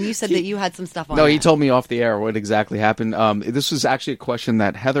you said that you had some stuff on. No, he told me off the air what exactly happened. This was actually a question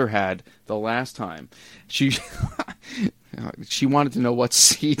that Heather had the last time. She wanted to know what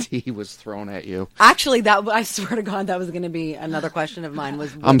CD was thrown at you. Actually, I swear to God, that was going to be another question of mine.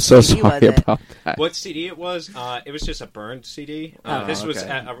 I'm so sorry about that. What CD it was? It was just a burned CD. This was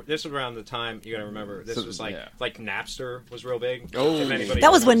around the time, you got to remember. This was like Napster was real big. Oh,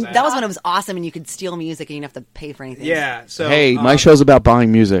 that was when it was awesome, and you could steal music and you didn't have to pay for anything. Yeah. So hey, my show's about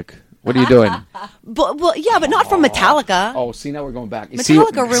buying music. What are you doing? But not from Metallica. Oh, see, now we're going back.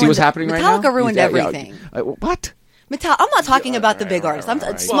 Metallica ruined. See what's happening right now? Metallica ruined everything. What? I'm not talking about the big artists.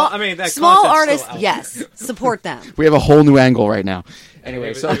 Small content's artists, still out yes, support them. We have a whole new angle right now.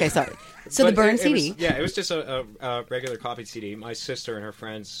 Anyway, okay, sorry. So the burn CD. It was just a regular copied CD. My sister and her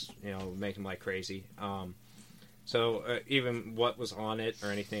friends, make them like crazy. So even what was on it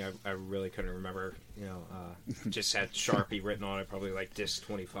or anything, I really couldn't remember. Just had Sharpie written on it, probably like disc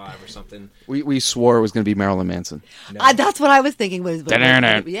 25 or something. We swore it was going to be Marilyn Manson. No. That's what I was thinking was.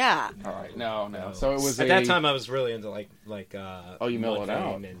 Yeah. All right. No. So it was at that time I was really into like you mellowed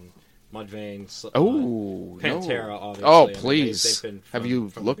out. And Mudvayne. No. Pantera. Obviously. Oh, please. They've been have you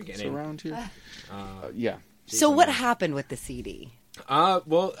from looked the beginning. around here? Yeah. So what happened with the CD?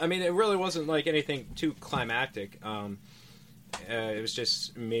 Well, I mean, it really wasn't like anything too climactic. It was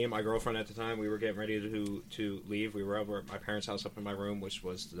just me and my girlfriend at the time. We were getting ready to leave. We were over at my parents' house up in my room, which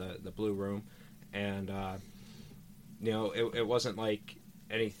was the blue room, and it wasn't like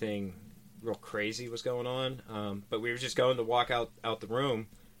anything real crazy was going on. But we were just going to walk out the room,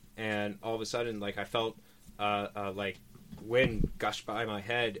 and all of a sudden, like I felt like wind gush by my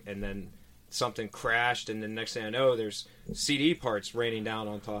head, and then something crashed, and the next thing I know, there's CD parts raining down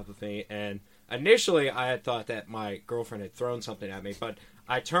on top of me. And initially, I had thought that my girlfriend had thrown something at me, but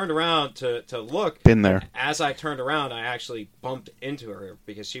I turned around to look. Been there. As I turned around, I actually bumped into her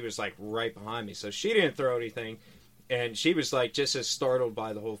because she was like right behind me. So she didn't throw anything, and she was like just as startled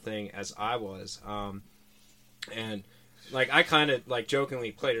by the whole thing as I was. And like I kind of like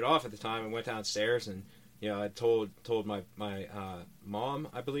jokingly played it off at the time and went downstairs and I told my mom,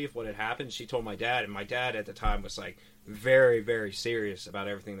 I believe, what had happened. She told my dad, and my dad at the time was like very, very serious about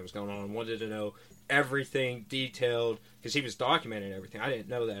everything that was going on and wanted to know everything detailed because he was documenting everything. I didn't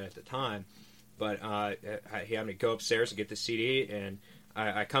know that at the time, but he had me go upstairs and get the CD, and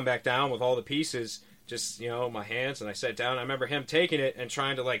I come back down with all the pieces, just my hands, and I sat down. I remember him taking it and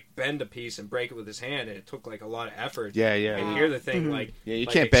trying to like bend a piece and break it with his hand, and it took like a lot of effort. Yeah. And hear the thing you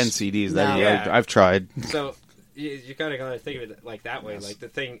can't bend CDs. No. I've tried. So you kind of gotta think of it like that way. Yes. Like the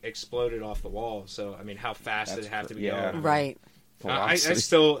thing exploded off the wall. So I mean, how fast did it have to be going? Right. I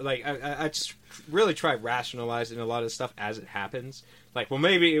still like I just really try rationalizing a lot of stuff as it happens. Like, well,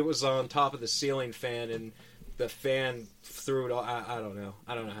 maybe it was on top of the ceiling fan and the fan threw it all. I don't know.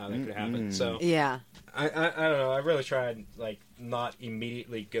 I don't know how that could happen. So yeah, I don't know. I really tried like not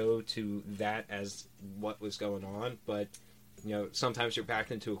immediately go to that as what was going on, but sometimes you're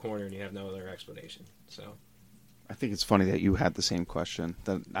backed into a corner and you have no other explanation. So I think it's funny that you had the same question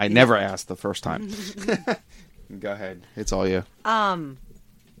that I never asked the first time. Go ahead. It's all you.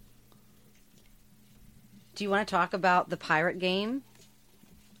 Do you want to talk about the pirate game?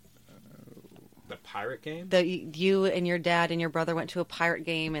 The pirate game? You and your dad and your brother went to a pirate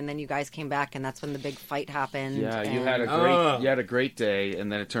game, and then you guys came back, and that's when the big fight happened. Yeah, you had a great day,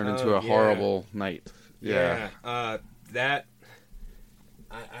 and then it turned into a horrible night. Yeah. That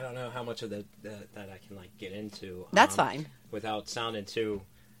I don't know how much of that I can like get into. That's fine. Without sounding too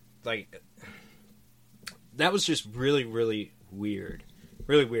like. That was just really, really weird.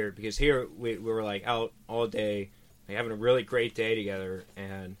 Really weird, because here we were like out all day, like, having a really great day together,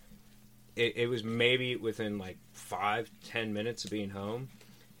 and it was maybe within like 5-10 minutes of being home,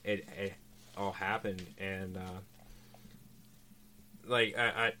 it all happened, and like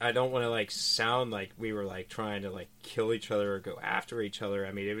I don't want to like sound like we were like trying to like kill each other or go after each other.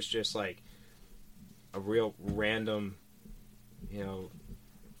 I mean, it was just like a real random,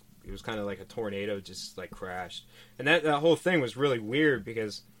 it was kind of like a tornado just like crashed. And that whole thing was really weird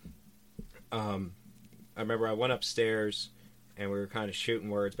because I remember I went upstairs and we were kind of shooting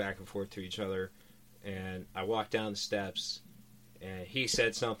words back and forth to each other, and I walked down the steps and he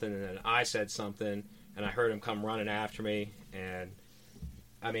said something and then I said something, and I heard him come running after me, and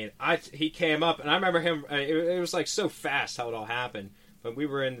I mean he came up, and I remember him, it was like so fast how it all happened, but we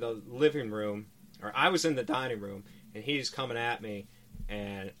were in the living room, or I was in the dining room, and he's coming at me,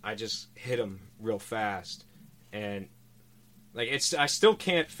 and I just hit him real fast, and like I still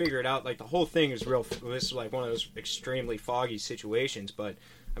can't figure it out. Like the whole thing is real. This is like one of those extremely foggy situations. But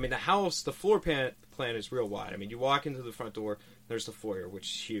I mean, the floor plan is real wide. I mean, you walk into the front door, there's the foyer,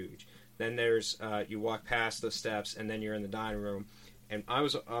 which is huge. Then there's you walk past the steps, and then you're in the dining room. And I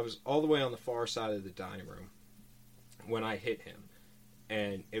was all the way on the far side of the dining room when I hit him,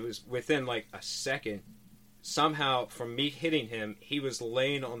 and it was within like a second. Somehow, from me hitting him, he was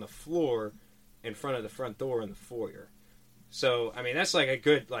laying on the floor in front of the front door in the foyer. So, I mean, that's like a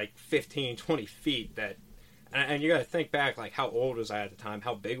good, like, 15, 20 feet that... And you got to think back, like, how old was I at the time?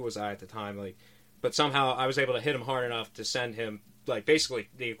 How big was I at the time? Like, but somehow I was able to hit him hard enough to send him, like, basically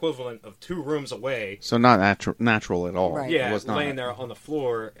the equivalent of 2 rooms away. So not natural at all. Right. Yeah, it was not laying there on the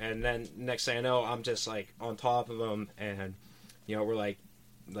floor, and then next thing I know, I'm just, like, on top of him, and, we're, like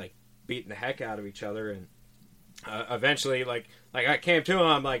beating the heck out of each other, and... eventually, like I came to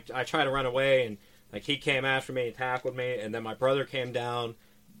him, like I tried to run away, and like he came after me and tackled me, and then my brother came down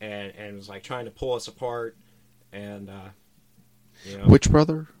and was like trying to pull us apart, and Which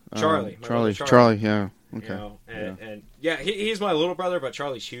brother? Charlie. Charlie. Yeah. Okay. And he's my little brother, but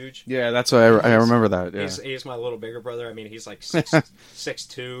Charlie's huge. Yeah, that's why I remember that. Yeah. He's my little bigger brother. I mean, he's like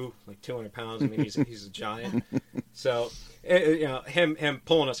 6'2", like 200 pounds. I mean, he's a giant. So him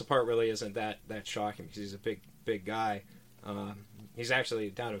pulling us apart really isn't that shocking, because he's a big guy. He's actually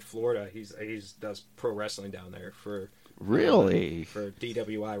down in Florida. He's does pro wrestling down there for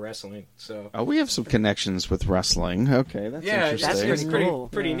DWI wrestling. So we have some connections with wrestling. Okay, that's interesting. That's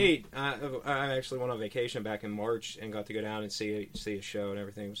pretty neat. I actually went on vacation back in March and got to go down and see a show and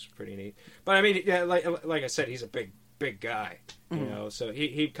everything. It was pretty neat. But I mean, yeah, like I said, he's a big guy. So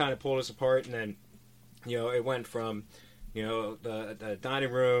he kind of pulled us apart, and then it went from the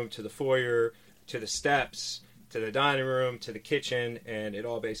dining room to the foyer to the steps. to the dining room, to the kitchen, and it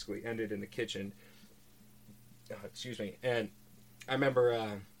all basically ended in the kitchen. Excuse me. And I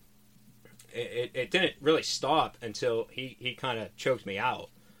remember it didn't really stop until he kind of choked me out.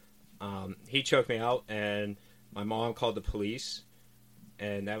 He choked me out, and my mom called the police,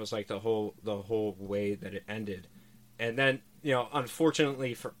 and that was like the whole way that it ended. And then,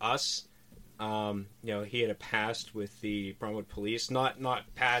 unfortunately for us, he had a past with the Brentwood police, not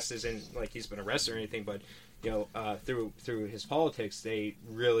past as in like he's been arrested or anything, but through his politics, they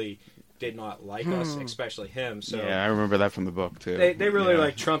really did not like us, especially him. So yeah, I remember that from the book too. They really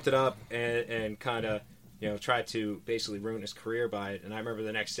like trumped it up and kind of tried to basically ruin his career by it. And I remember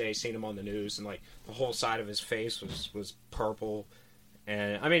the next day seeing him on the news, and like the whole side of his face was purple.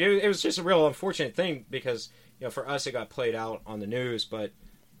 And I mean, it was just a real unfortunate thing because for us it got played out on the news, but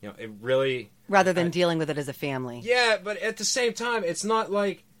it really rather than dealing with it as a family. Yeah, but at the same time, it's not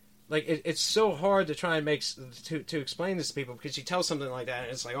like it's so hard to try and to explain this to people because you tell something like that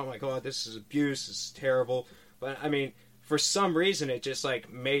and it's like, oh my god, this is abuse, this is terrible. But I mean, for some reason, it just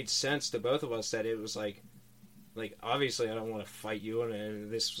like made sense to both of us that it was like obviously I don't want to fight you,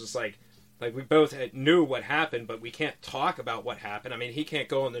 and this was like we both knew what happened, but we can't talk about what happened. I mean, he can't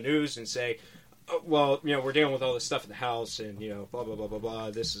go on the news and say, oh, well, we're dealing with all this stuff in the house, and blah blah blah blah blah.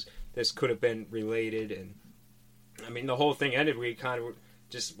 This could have been related, and I mean, the whole thing ended. We kind of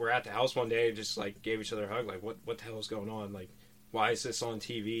just were at the house one day and just like gave each other a hug, like what the hell is going on? Like, why is this on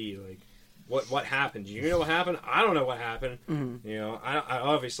TV? Like, what happened? Do you know what happened? I don't know what happened. Mm-hmm. I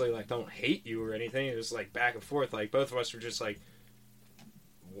obviously like don't hate you or anything. It was like back and forth. Like both of us were just like,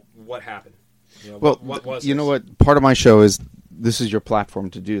 what happened? Well, what was you know what? Part of my show is this is your platform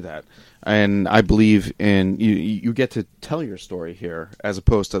to do that, and I believe in you get to tell your story here as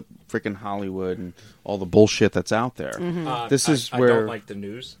opposed to freaking Hollywood and all the bullshit that's out there. Mm-hmm. This is I where don't like the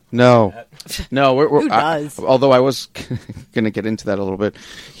news. No, Who does? Although I was going to get into that a little bit.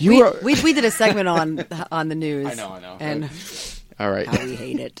 We did a segment on the news. I know, and all right, how we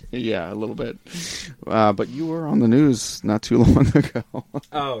hate it. Yeah, a little bit. But you were on the news not too long ago.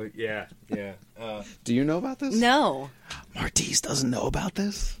 Oh yeah. Do you know about this? No. Martise doesn't know about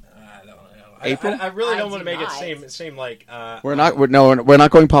this. I don't know. April? I really don't want to do make not. it seem like We're not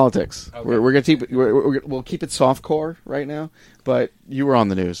going politics. Okay. We're gonna keep we'll keep it softcore right now. But you were on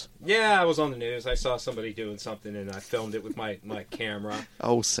the news. Yeah, I was on the news. I saw somebody doing something, and I filmed it with my camera.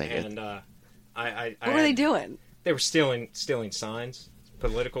 Oh, say it. And what were they doing? They were stealing signs,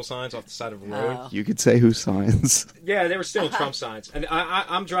 political signs off the side of a road. Oh. You could say whose signs. Yeah, they were stealing Trump signs. And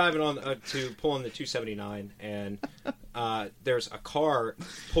I'm driving on to pull on the 279, and there's a car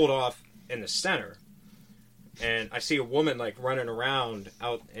pulled off in the center, and I see a woman like running around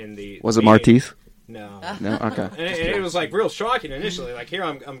out in the. Was it meeting. Martise? No. No. Okay. And it was like real shocking initially. Like here,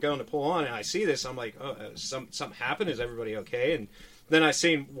 I'm going to pull on, and I see this. I'm like, oh, something happened. Is everybody okay? And then I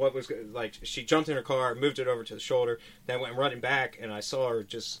seen what was like. She jumped in her car, moved it over to the shoulder, then went running back, and I saw her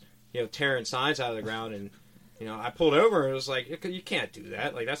just tearing signs out of the ground. And I pulled over, and it was like, you can't do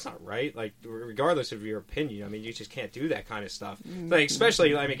that. Like that's not right. Like regardless of your opinion, I mean, you just can't do that kind of stuff. Like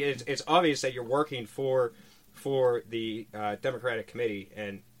especially, I mean, it's obvious that you're working for the Democratic committee,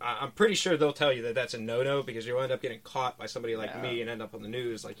 and I'm pretty sure they'll tell you that that's a no-no because you'll end up getting caught by somebody like me and end up on the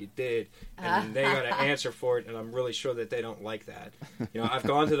news like you did, and they got to answer for it, and I'm really sure that they don't like that. I've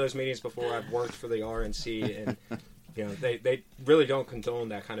gone to those meetings before. I've worked for the RNC, and they really don't condone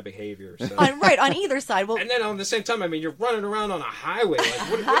that kind of behavior. So. Right, on either side. Well, and then on the same time, I mean, you're running around on a highway.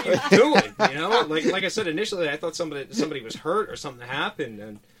 Like, what are you doing? Like I said initially, I thought somebody was hurt or something happened,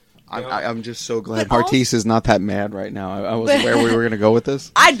 and. I'm just so glad Martise is not that mad right now. I wasn't where we were going to go with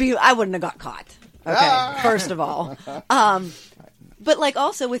this. I wouldn't have got caught. Okay, first of all. But like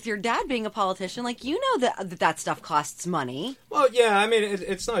also with your dad being a politician, like that stuff costs money. Well, yeah, I mean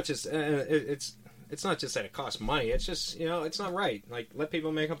it's not just it's not just that it costs money. It's just it's not right. Like let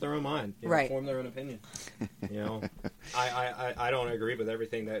people make up their own mind, right? Form their own opinion. I don't agree with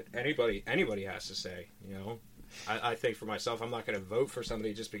everything that anybody has to say. I think for myself, I'm not going to vote for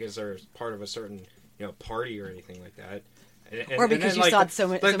somebody just because they're part of a certain party or anything like that. Or because you saw so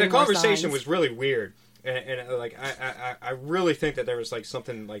many. The conversation was really weird, and like I really think that there was like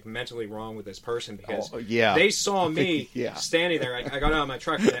something like mentally wrong with this person because they saw me standing there. I got out of my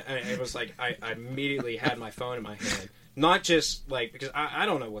truck and it was like I immediately had my phone in my hand. Not just like because I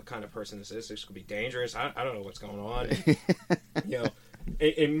don't know what kind of person this is. This could be dangerous. I don't know what's going on.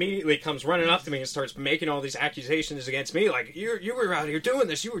 It immediately comes running up to me and starts making all these accusations against me. Like, you were out here doing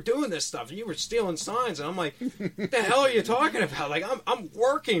this. You were doing this stuff. You were stealing signs. And I'm like, what the hell are you talking about? Like, I'm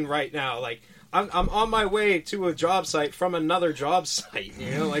working right now. Like, I'm on my way to a job site from another job site.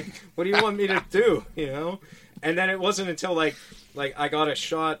 Like, what do you want me to do? And then it wasn't until like I got a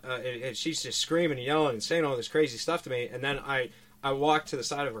shot, and she's just screaming and yelling and saying all this crazy stuff to me. And then I walked to the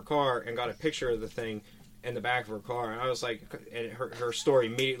side of her car and got a picture of the thing in the back of her car. And I was like, and her story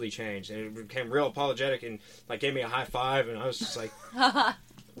immediately changed, and it became real apologetic and like gave me a high five. And I was just like,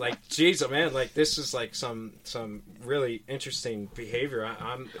 like, geez, man, like this is like some really interesting behavior.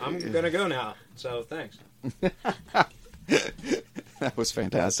 I'm gonna go now. So thanks. That was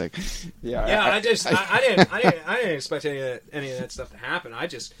fantastic. Yeah. Yeah, I didn't expect any of that stuff to happen. I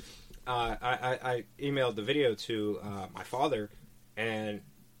just I emailed the video to my father, and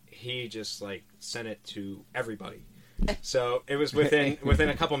he just like sent it to everybody. So it was within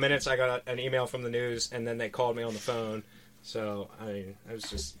a couple minutes I got an email from the news, and then they called me on the phone. So I mean, I was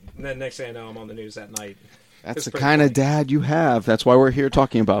just, and then next thing I know, I'm on the news that night. That's the kind of dad you have. That's why we're here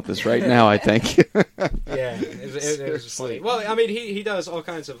talking about this right now, I think. Yeah, it was funny. Well, I mean, he does all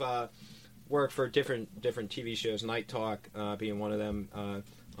kinds of work for different TV shows. Night Talk being one of them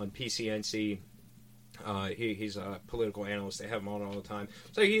on PCNC. He's a political analyst. They have him on all the time.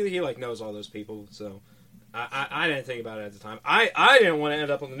 So he like knows all those people. So I didn't think about it at the time. I didn't want to end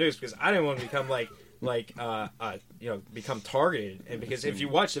up on the news because I didn't want to become become targeted. And because if you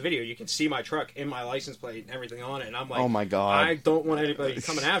watch the video, you can see my truck in my license plate and everything on it. And I'm like, oh my God, I don't want anybody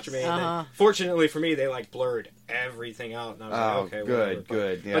coming after me. And then, fortunately for me, they like blurred everything out. And I was like, okay,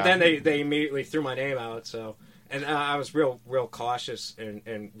 good. Yeah. But then they immediately threw my name out. So, and I was real cautious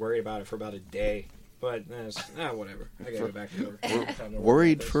and worried about it for about a day. But whatever. I gotta go back to work.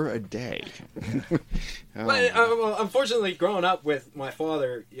 Worried for a day. But well, unfortunately, growing up with my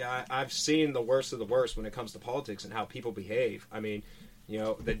father, I've seen the worst of the worst when it comes to politics and how people behave. I mean,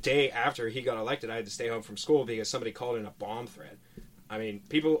 the day after he got elected, I had to stay home from school because somebody called in a bomb threat. I mean,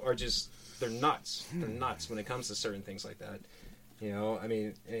 people are they're nuts. They're nuts when it comes to certain things like that. I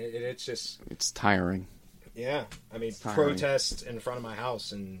mean, it's just... It's tiring. Yeah, I mean, protests in front of my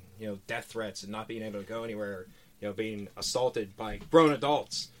house and, death threats and not being able to go anywhere, being assaulted by grown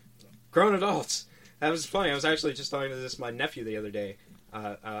adults. Grown adults! That was funny. I was actually just talking to my nephew the other day,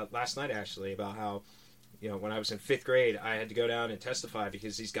 last night actually, about how, when I was in 5th grade, I had to go down and testify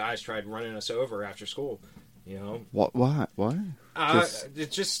because these guys tried running us over after school, What?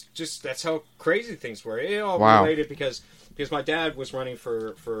 It's just that's how crazy things were. It all related because my dad was running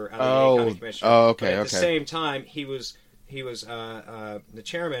for Allegheny County Commissioner. Oh, okay, but at the same time, he was the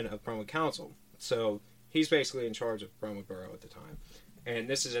chairman of Brentwood Council. So he's basically in charge of Brentwood Borough at the time. And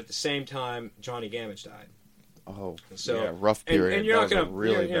this is at the same time Johnny Gamage died. Oh, so yeah, rough period. And you're not going to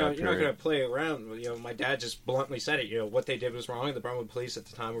you're not going to play around. My dad just bluntly said it. What they did was wrong. The Brentwood police at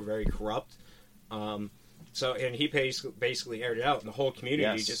the time were very corrupt. So, and he basically aired it out, and the whole community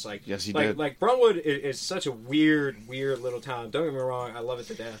yes, he did. Like Brentwood is such a weird little town. Don't get me wrong, I love it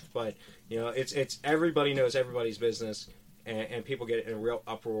to death, but it's everybody knows everybody's business, and people get in a real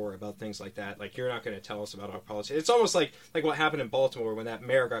uproar about things like that. Like, you're not going to tell us about our politics. It's almost like what happened in Baltimore when that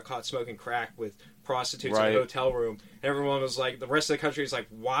mayor got caught smoking crack with prostitutes in a hotel room. And everyone was like, the rest of the country is like,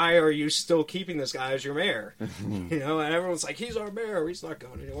 why are you still keeping this guy as your mayor? And everyone's like, he's our mayor. He's not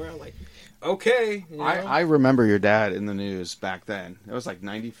going anywhere. I'm like, okay. I remember your dad in the news back then. It was like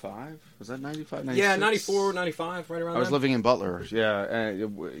 95? Was that 95, 96? Yeah, 94, 95, right around there. I was living in Butler, yeah.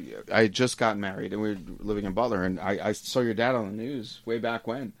 I had just gotten married, and we were living in Butler, and I saw your dad on the news way back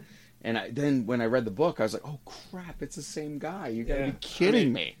when. And then when I read the book, I was like, oh, crap, it's the same guy. You got to be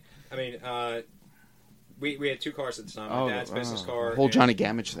kidding me. I mean, we had 2 cars at the time. My dad's business car. The whole Johnny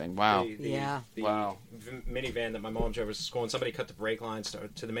Gamage thing. Wow. The minivan that my mom drove us to school, and somebody cut the brake lines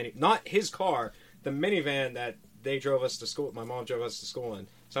to the mini. Not his car, the minivan that they drove us to school. My mom drove us to school in.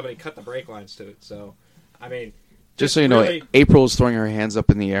 Somebody cut the brake lines to it. So, I mean, just so you know, April is throwing her hands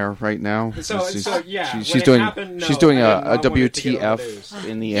up in the air right now. She's doing a WTF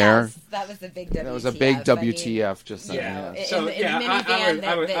in the air. That was a big WTF. That was a big WTF just then. Yeah. So, in the minivan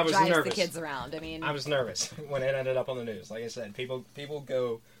that drives nervous. The kids around. I mean, I was nervous when it ended up on the news. Like I said, people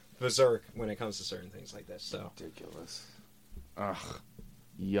go berserk when it comes to certain things like this. So ridiculous. Ugh.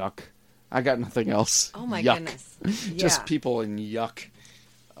 Yuck. I got nothing else. Oh my goodness. Just people in yuck.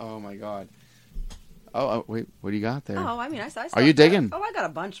 Oh my God. Oh, wait, what do you got there? Oh, I mean, I Are you digging? I got a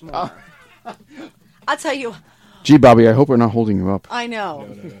bunch more. I'll tell you. Gee, Bobby, I hope we're not holding you up. I know.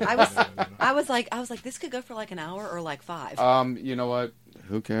 No. I was like, this could go for like an hour or like 5. You know what?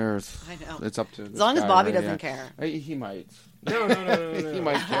 Who cares? I know. It's up to as long as Bobby doesn't care. He might. No. He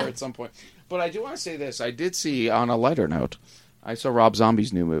might care at some point. But I do want to say this. I did see, on a lighter note, I saw Rob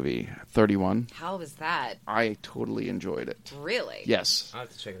Zombie's new movie, 31. How was that? I totally enjoyed it. Really? Yes. I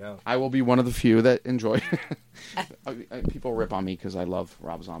have to check it out. I will be one of the few that enjoy People rip on me because I love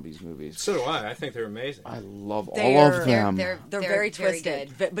Rob Zombie's movies. So do I. I think they're amazing. I love all of them. They're very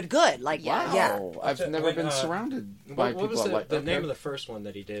twisted, but good. Like, Yeah. yeah. I've never been surrounded by what people was like the name of the first one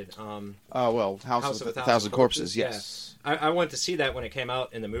that he did? House of a Thousand Corpses. Yes. Yeah. I went to see that when it came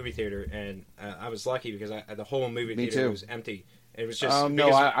out in the movie theater, and I was lucky because the whole movie theater was empty. It was just no,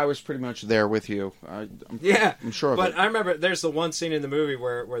 I was pretty much there with you. I'm sure of but it. I remember there's the one scene in the movie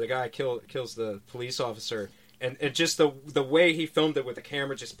where the guy kills the police officer, and it just the way he filmed it with the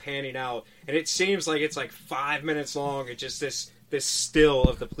camera just panning out, and it seems like it's like 5 minutes long. It's just this still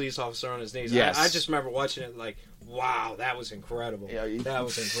of the police officer on his knees. Yes. I just remember watching it like, wow, that was incredible. Yeah, that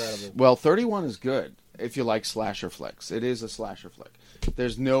was incredible. Well, 31 is good if you like slasher flicks. It is a slasher flick.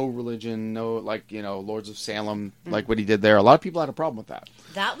 There's no religion, no Lords of Salem, like what he did there. A lot of people had a problem with that.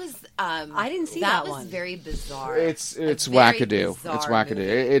 That was I didn't see that one. was very bizarre. It's very wackadoo. bizarre It's wackadoo. movie.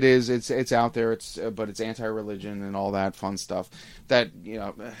 It is. It's out there. But it's anti-religion and all that fun stuff. That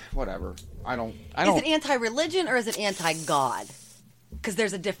whatever. I don't. Is it anti-religion or is it anti-God? Because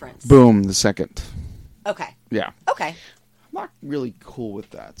there's a difference. Boom. The second. Okay. Yeah. Okay. I'm not really cool with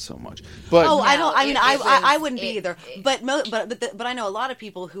that so much. But I don't. I mean, I was- wouldn't be either. But I know a lot of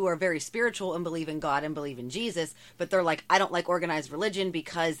people who are very spiritual and believe in God and believe in Jesus. But they're like, I don't like organized religion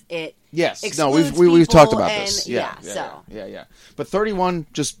because it yes, excludes we've talked people about and- this. Yeah. But 31,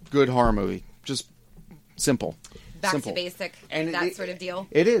 just good horror movie. Just simple. Back Simple. to basic, And that sort of deal.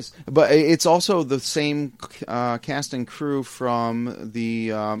 It is, but it's also the same cast and crew from the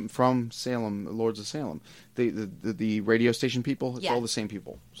from Salem, Lords of Salem, the radio station people. It's Yeah. all the same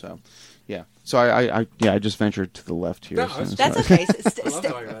people. So, yeah. So I just ventured to the left here. No, so- That's so- okay. I love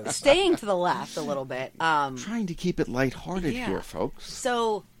talking about that. Staying to the left a little bit. Trying to keep it lighthearted Yeah. here, folks.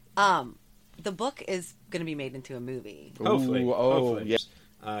 So, the book is going to be made into a movie. Hopefully, Ooh, hopefully. yeah.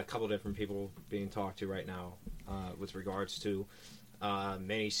 A couple different people being talked to right now with regards to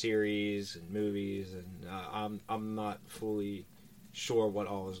miniseries and movies, and I'm not fully sure what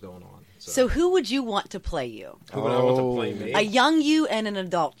all is going on. So who would you want to play you? Who would I want to play me? A young you and an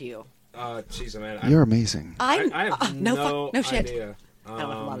adult you. Jeez, man, You're amazing. I have no shit. idea. I don't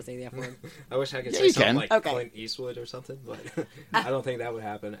know how to say the F word. I wish I could Yeah, say you something can. like Okay. Clint Eastwood or something, but I don't think that would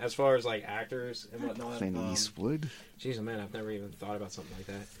happen. As far as like actors and whatnot, Clint Eastwood. Jeez, man, I've never even thought about something like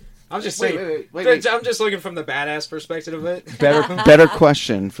that. I'm just Wait, saying. wait. I'm just looking from the badass perspective of it. Better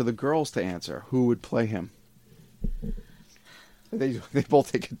question for the girls to answer. Who would play him? They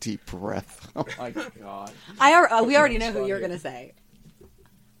both take a deep breath. Oh my god! We already know who you're going to say.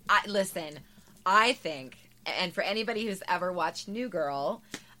 Listen, I think, and for anybody who's ever watched New Girl,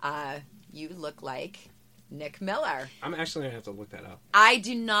 you look like Nick Miller. I'm actually gonna have to look that up. I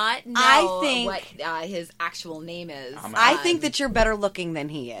do not know I think- what his actual name is. I think that you're better looking than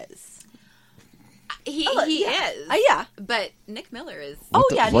he is. he yeah. is. Yeah. But Nick Miller is.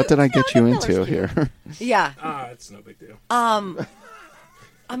 What did I get you into here? Yeah. It's no big deal.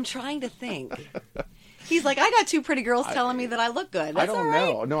 I'm trying to think. He's like, I got two pretty girls telling me that I look good. I That's don't all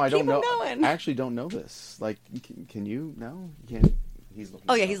right. know. No, I Keep don't know. 'em going. I actually don't know this. Like, can you? No, you can't. He's looking.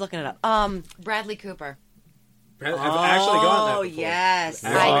 Oh yeah, it he's up. looking it up. Bradley Cooper. I've actually gotten that before. Yes. I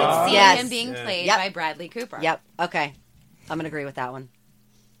could see Yes. him being played Yep. by Bradley Cooper. Yep. Okay. I'm gonna agree with that one.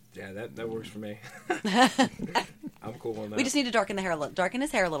 Yeah, that works for me. I'm cool on that. We just need to darken the hair darken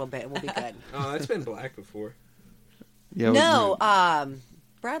his hair a little bit. We'll be good. Oh, it's been black before. Yeah. No,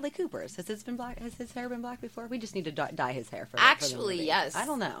 Bradley Cooper's. Has his hair been black before? We just need to dye his hair for the Actually, movie. yes. I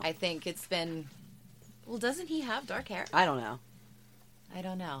don't know. I think it's been. Well, doesn't he have dark hair? I don't know. I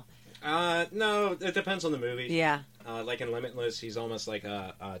don't know. No, it depends on the movie. Yeah. Like in Limitless, he's almost like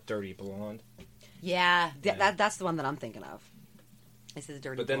a dirty blonde. Yeah. That's the one that I'm thinking of. This is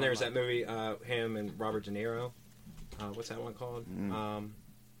dirty. But then blonde there's look. that movie, him and Robert De Niro. What's that one called?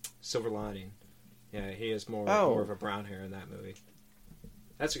 Silver Lining. Yeah, he has more of a brown hair in that movie.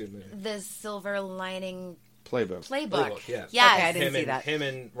 That's a good movie. The Silver Lining Playbook. Playbook. Yeah. Yes. Okay, I didn't see that. Him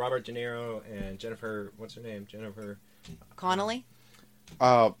and Robert De Niro and Jennifer. What's her name? Jennifer Connelly.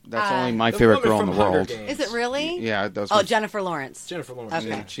 That's only my the favorite woman girl in the from Hunger world. Games. Is it really? Yeah, that's. Oh, my- Jennifer Lawrence. Jennifer Lawrence. Okay.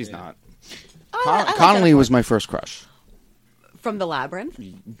 Yeah, she's yeah. not. I like Connolly Jennifer. was my first crush. From The Labyrinth.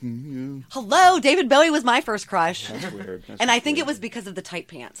 Hello, David Bowie was my first crush, That's weird. and I think it was because of the tight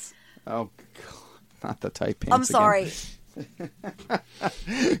pants. Oh, God. Not the tight pants. I'm sorry.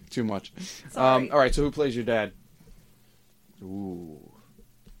 Again. Too much. Sorry. All right. So who plays your dad? Ooh.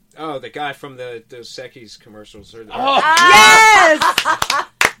 Oh, the guy from the Dos Equis commercials. Or Yes.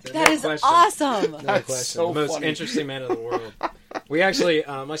 That is awesome. No question. so The most funny. interesting man in the world. We actually,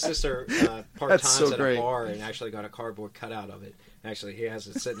 my sister part That's times so at great. a bar and actually got a cardboard cutout of it. Actually, he has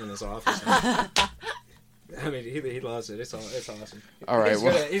it sitting in his office. I mean, he loves it. It's awesome. All right,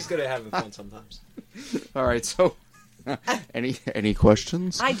 He's good at having fun sometimes. All right, so any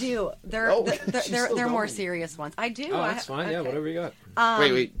questions? I do. They're Oh, they're, she's they're, still they're more going. serious ones. I do. Oh, that's fine. Yeah, okay. whatever you got.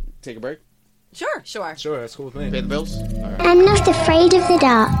 Wait, take a break. Sure. Sure, that's cool with me. Pay the bills. All right. I'm not afraid of the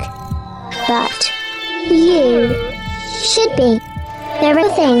dark, but you should be. There are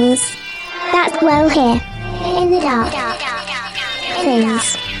things that dwell here in the dark.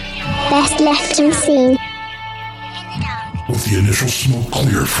 Things best left unseen. With the initial smoke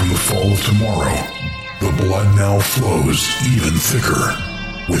cleared from the fall of tomorrow, the blood now flows even thicker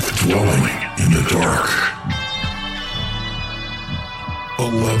with dwelling in the dark.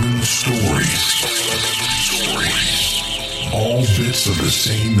 11 stories. All bits of the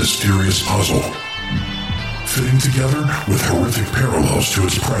same mysterious puzzle, fitting together with horrific parallels to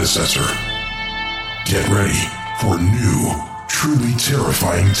its predecessor. Get ready for new, truly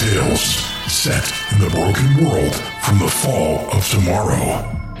terrifying tales set in the broken world from the fall of tomorrow.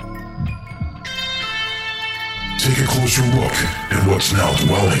 Take a closer look at what's now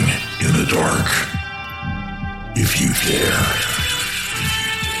dwelling in the dark. If you dare.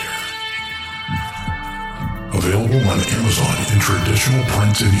 Available on Amazon in traditional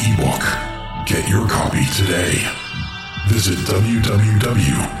print and ebook. Get your copy today. Visit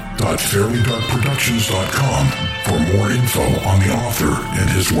www.fairlydarkproductions.com for more info on the author and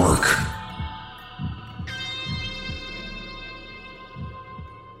his work.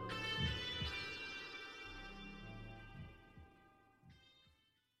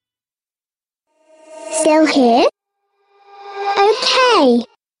 Still here? Okay.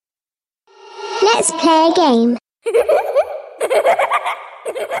 Let's play a game.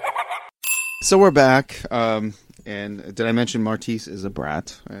 So we're back, and did I mention Martise is a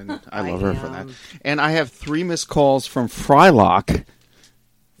brat, and I love her for that. And I have 3 missed calls from Frylock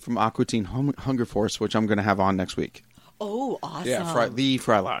from Aqua Teen Hunger Force, which I'm going to have on next week. Oh, awesome. Yeah, the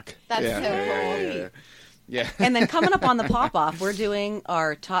Frylock. That's yeah, so yeah, cool. Yeah. And then coming up on the pop-off, we're doing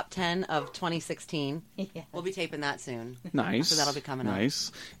our top 10 of 2016. Yes. We'll be taping that soon. Nice. So that'll be coming up.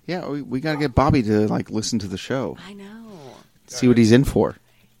 Nice. Yeah, we got to get Bobby to listen to the show. I know. See what he's in for.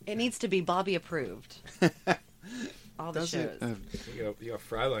 It needs to be Bobby approved. All the shows. You got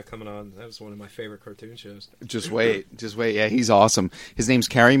Frylock coming on. That was one of my favorite cartoon shows. Just wait. Yeah, he's awesome. His name's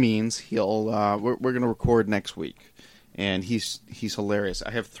Carrie Means. He'll we're going to record next week. And he's hilarious.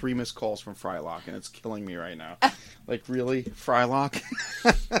 I have 3 missed calls from Frylock, and it's killing me right now. Like, really? Frylock?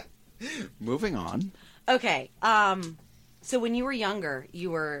 Moving on. Okay. So when you were younger,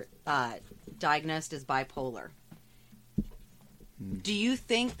 you were diagnosed as bipolar. Do you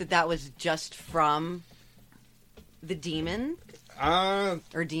think that was just from the demon?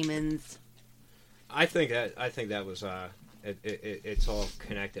 Or demons? I think that was it's all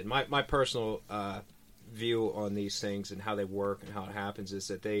connected. My personal view on these things and how they work and how it happens is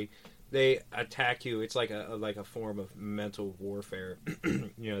that they attack you. It's like a form of mental warfare.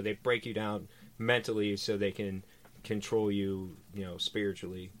 They break you down mentally so they can control you,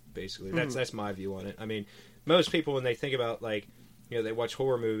 spiritually, basically. That's my view on it. I mean, most people, when they think about, they watch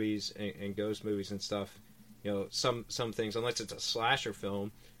horror movies and ghost movies and stuff, some things, unless it's a slasher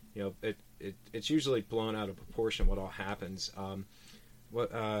film, it's usually blown out of proportion what all happens.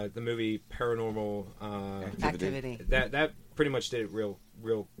 The movie Paranormal Activity. That pretty much did a real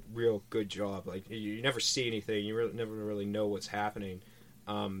good job. Like, you never see anything, you never really know what's happening,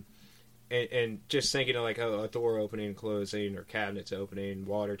 and just thinking of a door opening and closing, or cabinets opening,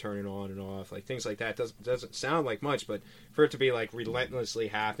 water turning on and off, things like that doesn't sound like much, but for it to be relentlessly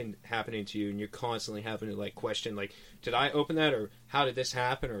happening to you, and you're constantly having to question, did I open that, or how did this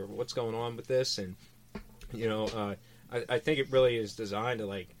happen, or what's going on with this, and I think it really is designed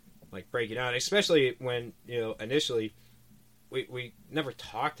to break it down, especially when initially we never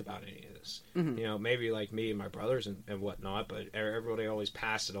talked about any of this. Mm-hmm. Maybe me and my brothers and whatnot, but everybody always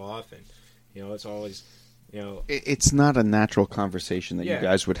passed it off, and it's always it's not a natural conversation that you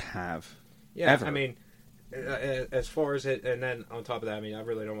guys would have. Yeah, ever. I mean, as far as it, and then on top of that, I mean, I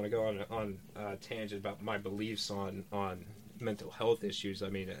really don't want to go on a tangent about my beliefs on mental health issues. I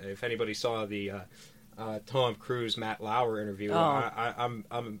mean, if anybody saw the Tom Cruise, Matt Lauer interview,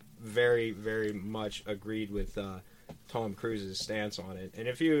 I'm very, very much agreed with Tom Cruise's stance on it. And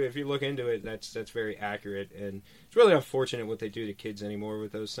if you look into it, that's very accurate. And it's really unfortunate what they do to kids anymore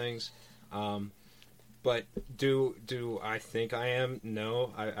with those things. But do I think I am?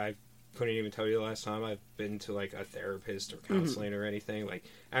 No, couldn't even tell you the last time I've been to like a therapist or counseling or anything. Like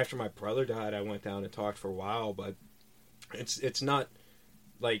after my brother died, I went down and talked for a while, but it's not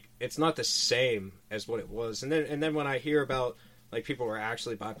like it's not the same as what it was. And then when I hear about like people who are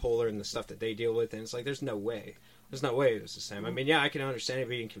actually bipolar and the stuff that they deal with, and it's like there's no way it was the same. I mean, yeah, I can understand it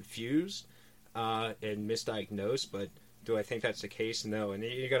being confused and misdiagnosed, but do I think that's the case? No. And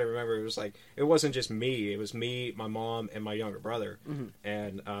you got to remember, it wasn't just me. It was me, my mom, and my younger brother. Mm-hmm.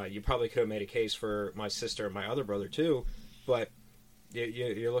 And you probably could have made a case for my sister and my other brother too. But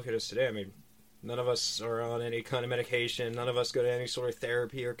you look at us today. I mean, none of us are on any kind of medication. None of us go to any sort of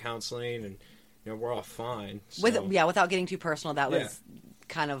therapy or counseling, and we're all fine. So. Without getting too personal, that was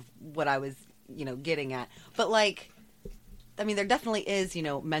kind of what I was getting at. But like, I mean, there definitely is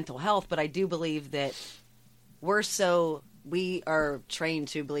mental health, but I do believe that we are trained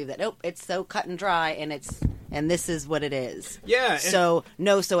to believe that it's so cut and dry, and this is what it is. Yeah. So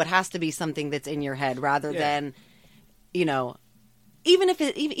it has to be something that's in your head rather than, even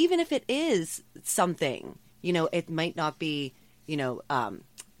if it is something, it might not be,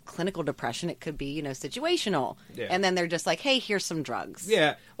 clinical depression. It could be, situational. Yeah. And then they're just like, hey, here's some drugs.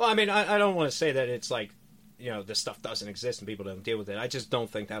 Yeah. Well, I mean, I don't want to say that it's like, this stuff doesn't exist and people don't deal with it. I just don't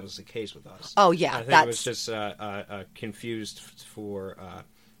think that was the case with us. Oh, yeah. I think it was just confused for,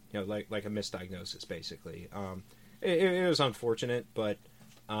 like a misdiagnosis, basically. It was unfortunate, but,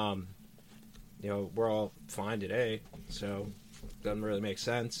 we're all fine today, so it doesn't really make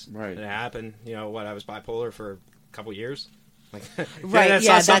sense. Right. And it happened, I was bipolar for a couple years. Like, right,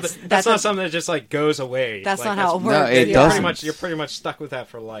 that's not something that just like goes away. That's like, not how it works. No, it doesn't. You're pretty much stuck with that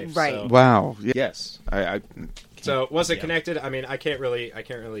for life. Right. So. Wow. Yes. I so was it connected? I mean, I can't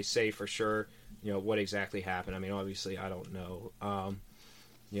really say for sure, what exactly happened. I mean, obviously I don't know.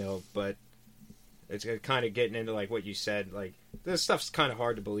 But it's kind of getting into like what you said, like this stuff's kind of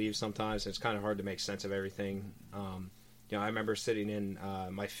hard to believe sometimes. It's kind of hard to make sense of everything. I remember sitting in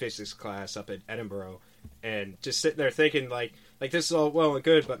my physics class up at Edinburgh and just sitting there thinking like this is all well and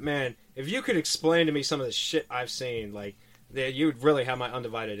good, but man, if you could explain to me some of the shit I've seen, like you'd really have my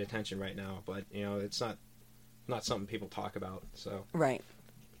undivided attention right now. But it's not something people talk about. So right.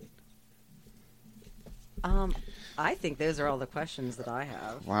 I think those are all the questions that I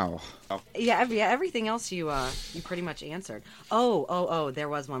have. Wow. Yeah. Everything else you pretty much answered. Oh, there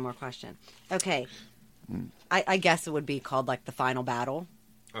was one more question. Okay. I guess it would be called like the final battle.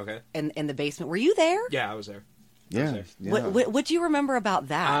 Okay. In the basement. Were you there? Yeah, I was there. Yeah. What do you remember about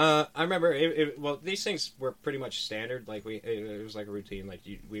that? I remember. Well, these things were pretty much standard. Like it was like a routine. Like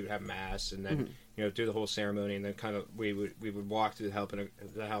we would have mass, and then do the whole ceremony, and then kind of we would walk through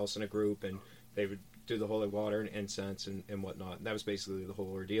the house in a group, and they would do the holy water and incense and whatnot. And that was basically the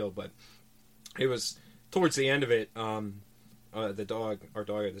whole ordeal. But it was towards the end of it. Our dog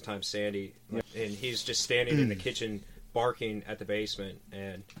at the time, Sandy, and he's just standing in the kitchen barking at the basement,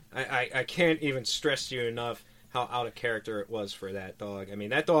 and I can't even stress to you enough how out of character it was for that dog. I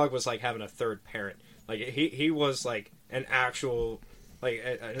mean, that dog was like having a third parent. Like he was like an actual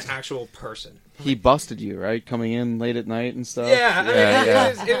person. He busted you, right? Coming in late at night and stuff.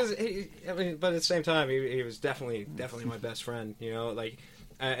 Yeah, it was. But at the same time, he was definitely my best friend. Like.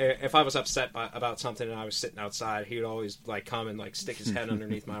 If I was upset about something and I was sitting outside, he would always like come and like stick his head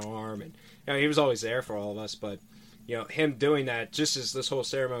underneath my arm, and he was always there for all of us. But him doing that just as this whole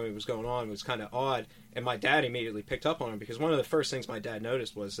ceremony was going on was kind of odd, and my dad immediately picked up on it because one of the first things my dad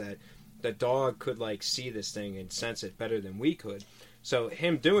noticed was that the dog could like see this thing and sense it better than we could. So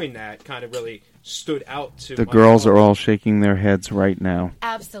him doing that kind of really stood out to the girls are all shaking their heads right now.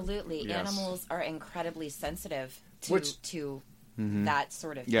 Absolutely, yes. Animals are incredibly sensitive to that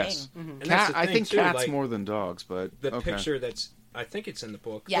sort of yes. thing. Mm-hmm. I think too, cats more than dogs, but the picture I think it's in the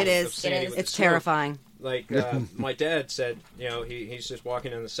book. Yes, it is. It's terrifying. Like my dad said, he's just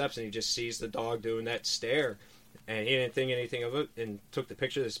walking down the steps and he just sees the dog doing that stare, and he didn't think anything of it and took the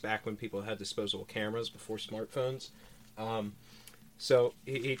picture. This back when people had disposable cameras before smartphones. So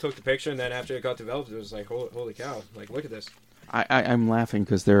he took the picture, and then after it got developed, it was like, holy cow! Like, look at this. I'm laughing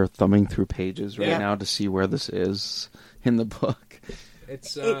because they're thumbing through pages right now to see where this is in the book.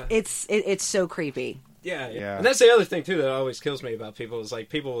 It's so creepy. Yeah. And that's the other thing too that always kills me about people is like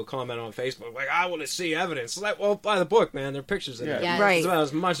people will comment on Facebook like, I want to see evidence. Like, well, buy the book, man. There are pictures in it. Yes. Right. It's about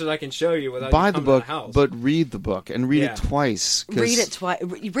as much as I can show you without buy you the book, to the house. but read the book and read it twice. Read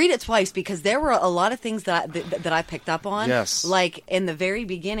it twice because there were a lot of things that I picked up on. Yes. Like in the very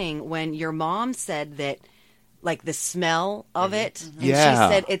beginning when your mom said that like the smell of it. And Yeah. she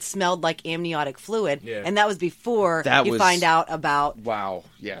said it smelled like amniotic fluid. Yeah. And that was before That you was- find out about Wow.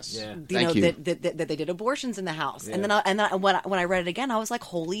 Yes. Yeah. Thank you. that they did abortions in the house. Yeah. And then when I read it again, I was like,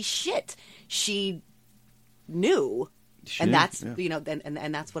 holy shit, she knew. She And knew, that's yeah.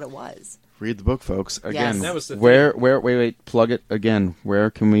 and that's what it was. Read the book, folks. Again, Yes. That was the wait, plug it again. Where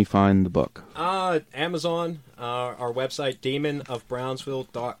can we find the book? Amazon, our website,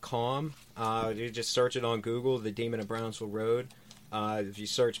 demonofbrownsville.com. You just search it on Google, The Demon of Brownsville Road. If you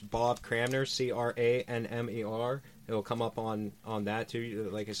search Bob Cranmer, Cranmer, it'll come up on that too.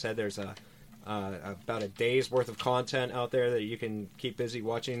 Like I said, there's about a day's worth of content out there that you can keep busy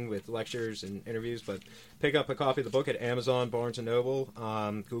watching with lectures and interviews. But pick up a copy of the book at Amazon, Barnes & Noble,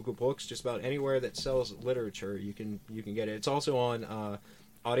 Google Books, just about anywhere that sells literature, you can get it. It's also on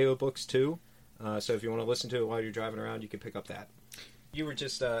audiobooks too. So if you want to listen to it while you're driving around, you can pick up that. You were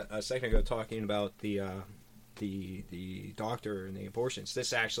just a second ago talking about the doctor and the abortions.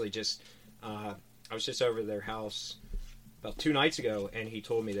 This actually just I was just over at their house about 2 nights ago, and he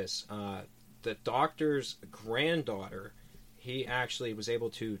told me this. The doctor's granddaughter, he actually was able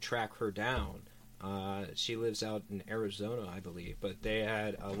to track her down. She lives out in Arizona, I believe, but they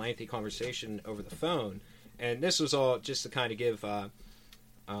had a lengthy conversation over the phone, and this was all just to kind of give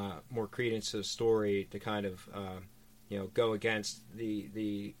more credence to the story, to kind of go against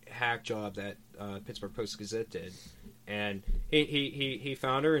the hack job that Pittsburgh Post-Gazette did. And he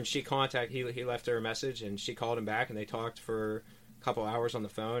found her, and he left her a message, and she called him back, and they talked for a couple hours on the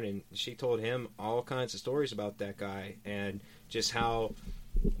phone, and she told him all kinds of stories about that guy and just how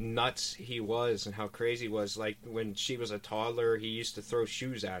nuts he was and how crazy he was. Like when she was a toddler, he used to throw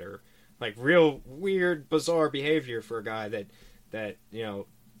shoes at her, like real weird, bizarre behavior for a guy that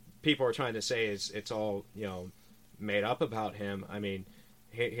people are trying to say it's all made up about him. I mean,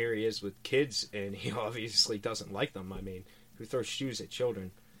 here he is with kids, and he obviously doesn't like them. I mean, who throws shoes at children?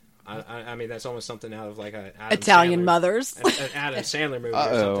 I mean, that's almost something out of like an Italian mothers, an Adam Sandler movie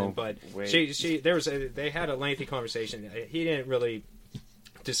or something. But they had a lengthy conversation. He didn't really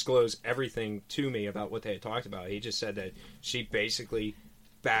disclose everything to me about what they had talked about. He just said that she basically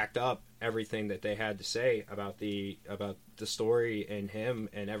backed up everything that they had to say about the story and him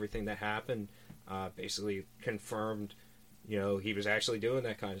and everything that happened. Basically confirmed, he was actually doing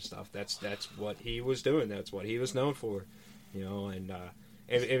that kind of stuff. That's what he was doing. That's what he was known for, and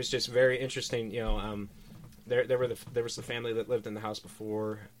it was just very interesting. There was the family that lived in the house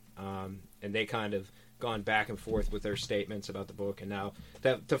before, and they kind of gone back and forth with their statements about the book, and now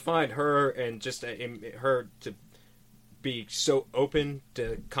to find her and just her to be so open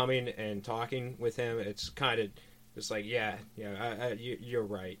to coming and talking with him, it's kind of it's like, you're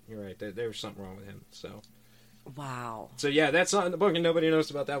right. You're right. There was something wrong with him. So, wow. So yeah, that's not in the book, and nobody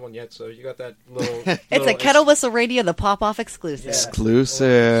knows about that one yet. So you got that little. It's a Kettle Whistle Radio, the Pop-Off exclusive. Yeah.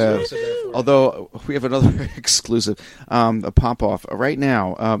 Exclusive. Although we have another exclusive, a pop-off right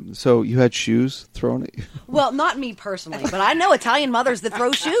now. So you had shoes thrown at you? Well, not me personally, but I know Italian mothers that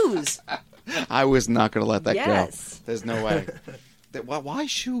throw shoes. I was not going to let that Yes. go. There's no way. Why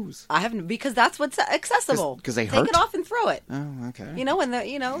shoes? I haven't, because that's what's accessible. Because they take hurt? it off and throw it. Oh, okay. When they're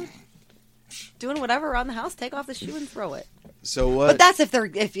doing whatever around the house, take off the shoe and throw it. So what? But that's if your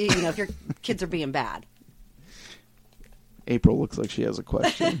kids are being bad. April looks like she has a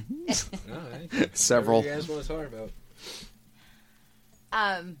question. All right. Several. What do you guys want to talk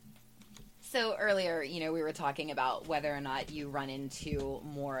about? So earlier, we were talking about whether or not you run into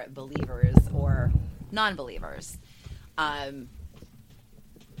more believers or non-believers.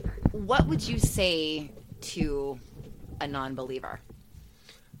 What would you say to a non-believer?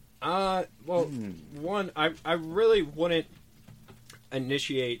 One, I really wouldn't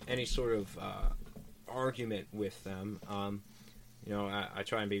initiate any sort of argument with them. I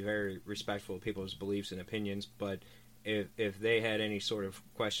try and be very respectful of people's beliefs and opinions, but if they had any sort of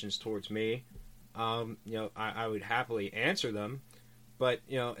questions towards me, I would happily answer them. But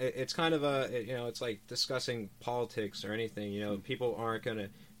it's kind of it's like discussing politics or anything. People aren't going to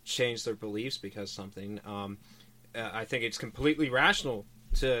change their beliefs because something. I think it's completely rational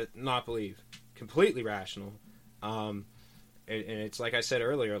to not believe. Completely rational. And it's like I said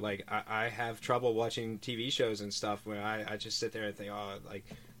earlier. Like I have trouble watching TV shows and stuff where I just sit there and think,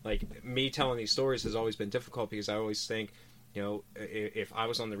 like me telling these stories has always been difficult because I always think, if I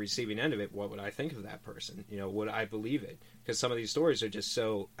was on the receiving end of it, what would I think of that person? Would I believe it? Because some of these stories are just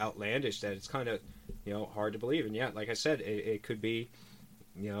so outlandish that it's kind of, hard to believe. And yeah, like I said, it could be,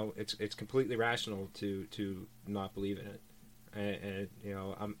 it's completely rational to not believe in it. And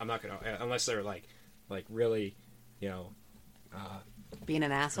I'm not gonna, unless they're like really, being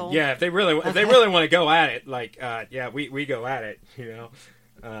an asshole. Yeah, if they really want to go at it, like we go at it.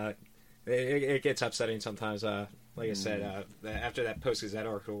 It gets upsetting sometimes. Like I said, after that Post-Gazette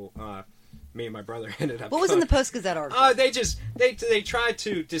article, me and my brother ended up. What was in the Post-Gazette article? They tried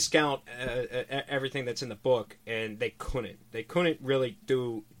to discount everything that's in the book, and they couldn't. They couldn't really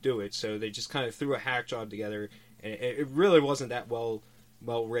do it, so they just kind of threw a hack job together, and it really wasn't that well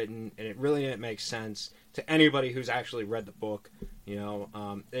written, and it really didn't make sense to anybody who's actually read the book.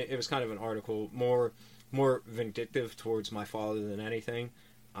 It was kind of an article more vindictive towards my father than anything,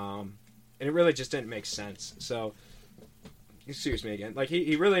 and it really just didn't make sense. So. Excuse me again. Like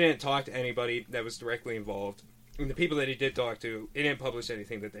he really didn't talk to anybody that was directly involved, and the people that he did talk to, he didn't publish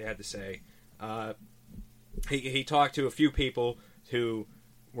anything that they had to say. He talked to a few people who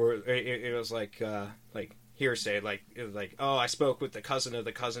were. It was like hearsay. Like it was like, oh, I spoke with the cousin of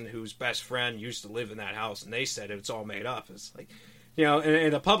the cousin whose best friend used to live in that house, and they said it's all made up. It's like,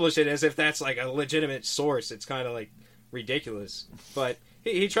 and to publish it as if that's like a legitimate source, it's kind of like ridiculous, but.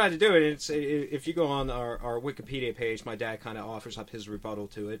 He tried to do it. If you go on our Wikipedia page, my dad kind of offers up his rebuttal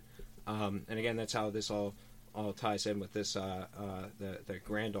to it. And again, that's how this all ties in with this the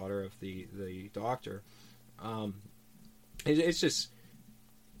granddaughter of the doctor. It's just,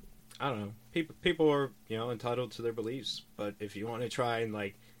 I don't know. People are entitled to their beliefs, but if you want to try and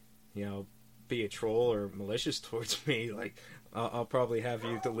be a troll or malicious towards me, I'll probably have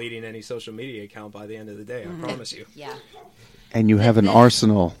you deleting any social media account by the end of the day. I promise you. Yeah. And you have an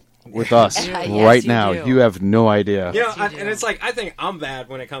arsenal with us right now. You have no idea. And it's like, I think I'm bad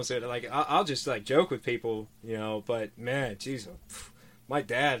when it comes to it. Like, I'll just joke with people, but man, jeez, my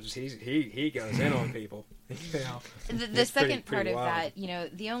dad, he goes in on people. The second part of that,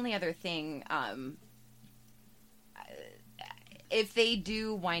 the only other thing, if they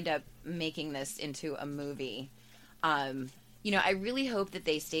do wind up making this into a movie, I really hope that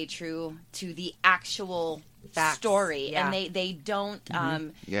they stay true to the actual story, and they don't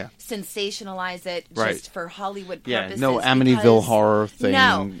sensationalize it just for Hollywood purposes. No Amityville horror thing.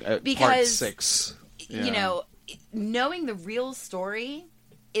 No, because part 6. Knowing the real story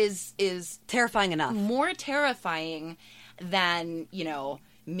is terrifying enough. More terrifying than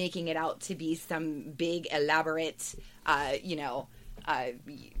making it out to be some big elaborate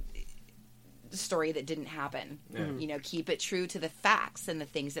story that didn't happen. Keep it true to the facts and the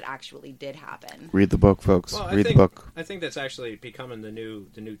things that actually did happen. Read the book, folks. Well, Read the book. I think that's actually becoming the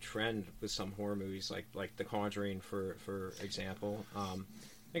new trend with some horror movies, like The Conjuring, for example.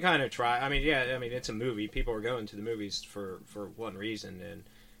 They kind of try. It's a movie. People are going to the movies for one reason, and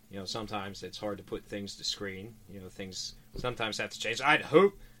sometimes it's hard to put things to screen. Things sometimes have to change. I'd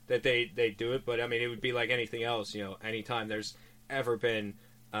hope that they do it, but it would be like anything else. Anytime there's ever been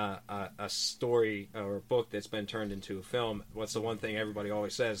a story or a book that's been turned into a film, what's the one thing everybody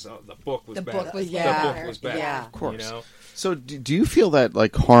always says? Oh, the book was bad. The book was bad. Yeah, of course. So, do you feel that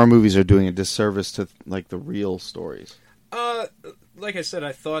horror movies are doing a disservice to the real stories? Like I said,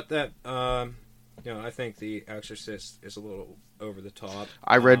 I thought that I think The Exorcist is a little over the top.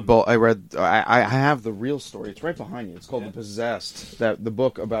 I read both. I have the real story. It's right behind you. It's called The Possessed. The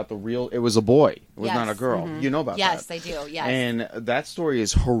book about the real. It was a boy. It was not a girl. Mm-hmm. You know about that? Yes, I do. Yes. And that story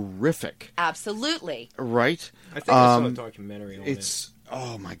is horrific. Absolutely. Right. I think I saw a documentary on it.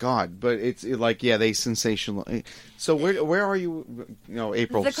 Oh my God! But they sensational. So where are you?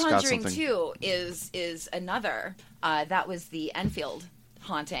 April. The Conjuring 2 is another. That was the Enfield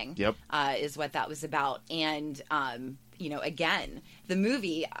haunting. Yep. Is what that was about, and again, the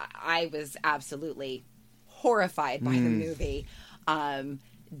movie, I was absolutely horrified by the movie.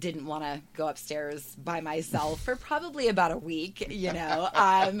 Didn't want to go upstairs by myself for probably about a week, so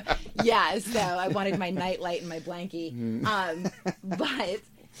I wanted my nightlight and my blankie. But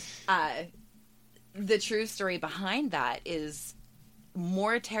the true story behind that is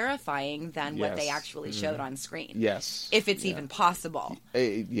more terrifying than what they actually showed on screen. Yes. If it's even possible.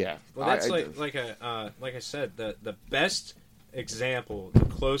 Yeah. Well, that's like I said, the best example, the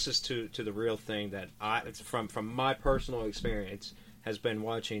closest to the real thing that it's from my personal experience has been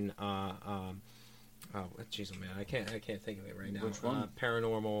watching jeez, man, I can't think of it right now. Which one?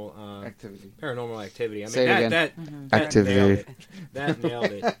 Paranormal Activity. Paranormal Activity. Say it again. That Activity. nailed it. That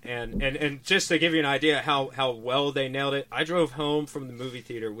nailed it. And just to give you an idea how well they nailed it, I drove home from the movie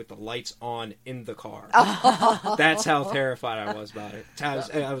theater with the lights on in the car. That's how terrified I was about it.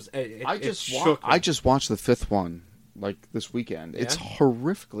 I just watched the 5th one this weekend. It's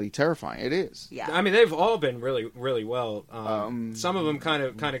horrifically terrifying. It is. Yeah. They've all been really, really well. Some of them kind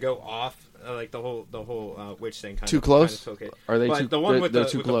of go off, the whole witch thing. Too close? Took it. Are they but too? The one with the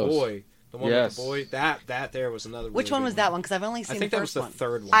too with close. the boy, The one with the boy. That there was another. Which really one good was that one? Because I've only seen the first one. I think that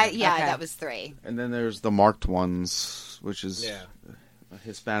was the third one. Yeah, Okay. that was 3. And then there's the marked ones, which is a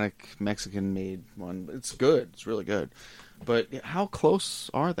Hispanic Mexican made one. It's good. It's really good. But how close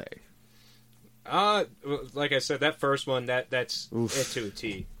are they? Like I said, that first one that's it to a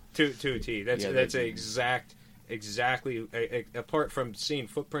T. To a T. That's exactly apart from seeing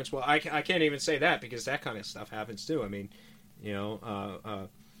footprints. Well, I can't even say that because that kind of stuff happens too. I mean, you know,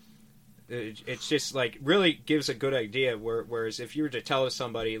 it's just like really gives a good idea. Whereas if you were to tell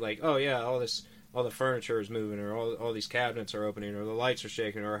somebody like, oh yeah, all the furniture is moving, or all these cabinets are opening, or the lights are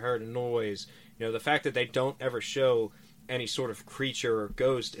shaking, or I heard a noise. You know, the fact that they don't ever show any sort of creature or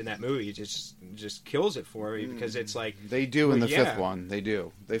ghost in that movie just kills it for me, because it's like they do in the fifth one. They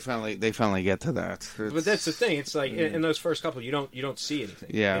do. They finally get to that. But that's the thing. It's like in those first couple, you don't see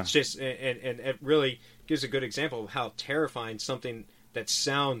anything. Yeah. It's just and it really gives a good example of how terrifying something that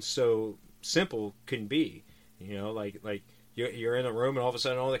sounds so simple can be. You know, like you're in a room and all of a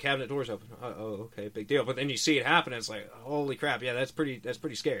sudden all the cabinet doors open. Oh, okay, big deal. But then you see it happen, and it's like, holy crap! Yeah, that's pretty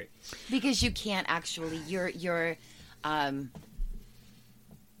scary. Because you can't actually. You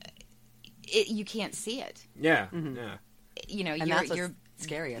can't see it. Yeah, yeah. You know, and you're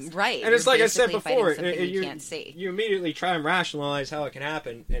scariest, right? And it's like I said before, you can't see. You immediately try and rationalize how it can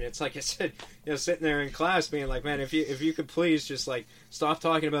happen, and it's like I said, you know, sitting there in class, being like, man, if you could please just like stop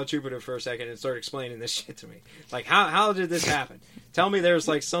talking about Jupiter for a second and start explaining this shit to me. Like, how did this happen? Tell me there's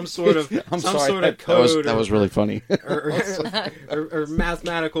like some sort of code. That was really funny. or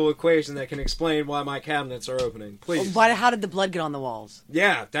mathematical equation that can explain why my cabinets are opening. Please. How did the blood get on the walls?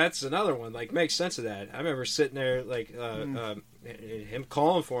 Yeah, that's another one. Like, makes sense of that. I remember sitting there, like, him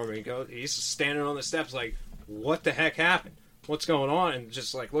calling for me. He's standing on the steps, like, what the heck happened? What's going on? And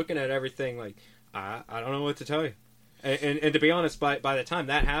just like looking at everything, like, I don't know what to tell you. And to be honest, by the time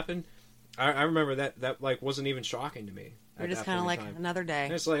that happened, I remember that like wasn't even shocking to me. You're just kind of like another day.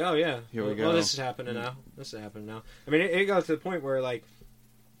 And it's like, oh yeah, here we go. Well, this is happening now. This is happening now. I mean, it got to the point where like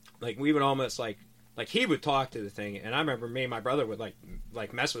we would almost like he would talk to the thing, and I remember me and my brother would like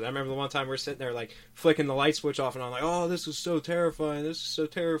mess with it. I remember the one time we were sitting there like flicking the light switch off and on, like, oh, this is so terrifying. This is so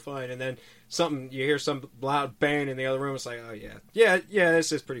terrifying. And then you hear some loud bang in the other room. It's like, oh yeah,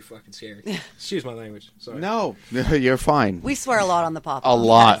 this is pretty fucking scary. Excuse my language. Sorry. No, you're fine. We swear a lot on the pop. A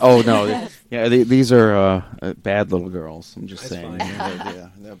lot. Oh no, yeah. These are bad little girls. I'm just saying.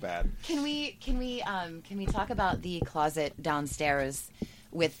 They're bad. Can we talk about the closet downstairs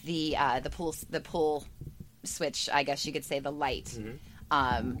with the pull switch? I guess you could say the light.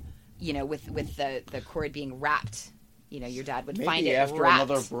 Mm-hmm. You know, with the cord being wrapped. You know, your dad would Maybe find it after wrapped.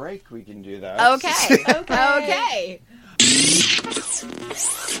 another break we can do that. Okay.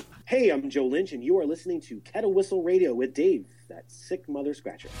 Hey, I'm Joe Lynch, and you are listening to Kettle Whistle Radio with Dave, that sick mother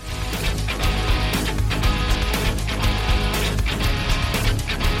scratcher.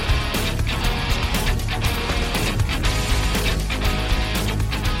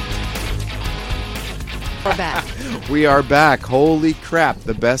 We're back. We are back. Holy crap!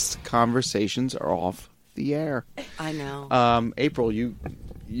 The best conversations are off the air. I know. April, you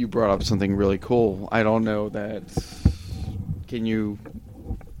brought up something really cool. I don't know that. Can you?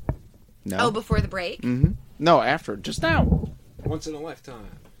 No. Oh, before the break? Mm-hmm. No, after. Just now. Once in a lifetime.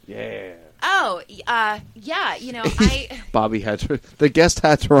 Yeah. Oh, yeah. You know, Bobby had to. The guest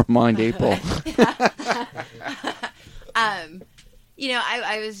had to remind April. You know,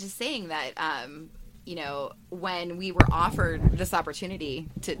 I was just saying that. You know, when we were offered this opportunity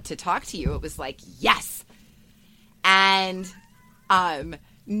to talk to you, it was like, yes. And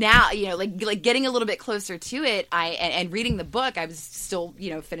now, you know, like getting a little bit closer to it, and reading the book, I was still,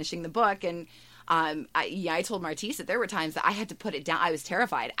 you know, finishing the book, and I told Martise that there were times that I had to put it down. I was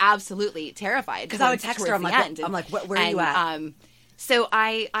terrified, absolutely terrified, because I would text her. I'm like, where are you at? So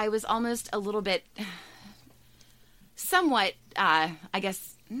I was almost a little bit, somewhat, I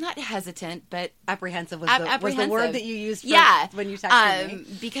guess. Not hesitant, but apprehensive was the word that you used when you texted me.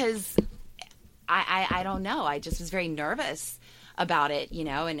 Because I don't know. I just was very nervous about it, you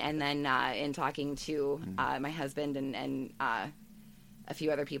know, and then in talking to my husband and a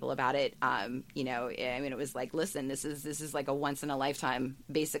few other people about it, you know, I mean, it was like, listen, this is like a once in a lifetime,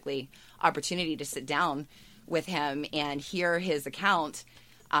 basically, opportunity to sit down with him and hear his account.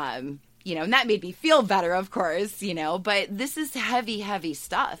 You know, and that made me feel better, of course, you know, but this is heavy, heavy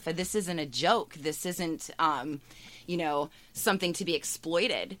stuff. This isn't a joke. This isn't, you know, something to be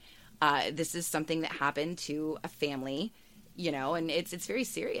exploited. This is something that happened to a family, you know, and it's very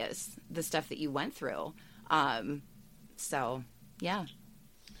serious, the stuff that you went through. So, yeah,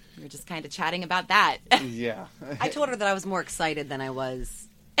 we were just kind of chatting about that. Yeah. I told her that I was more excited than I was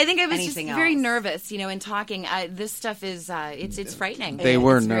I think I was anything just very else. nervous, in talking. This stuff is it's frightening. They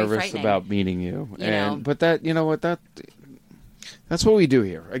were It's very nervous frightening. about meeting you, You know. but that's what we do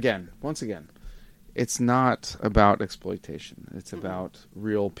here. Once again, it's not about exploitation. It's about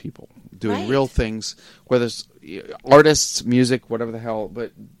real people doing Right. real things, whether it's artists, music, whatever the hell.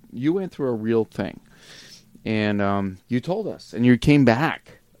 But you went through a real thing, and you told us, and you came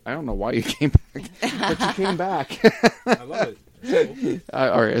back. I don't know why you came back, but you came back. I love it. It's cool.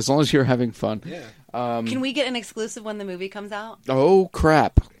 All right, as long as you're having fun. Yeah. Can we get an exclusive when the movie comes out? Oh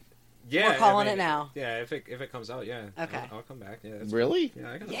crap! Yeah, We're calling it now. Yeah, if it comes out, yeah. Okay. I'll come back. Yeah. That's Really? Cool.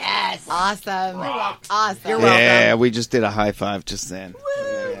 Yeah, I got Yes. Awesome. Awesome. You're Yeah, welcome. we just did a high five just then.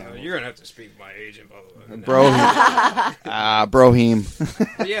 You're gonna have to speak with my agent, blah blah blah.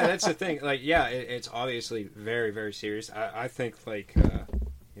 Brohim. But yeah, that's the thing. Like, yeah, it's obviously very, very serious. I think, like,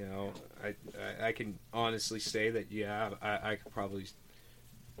 I can honestly say that, yeah, I could probably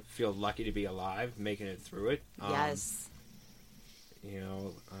feel lucky to be alive, making it through it. Yes.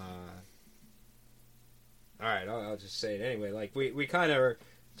 All right, I'll just say it anyway. Like, we kind of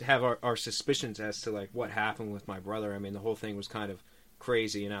have our suspicions as to, like, what happened with my brother. I mean, the whole thing was kind of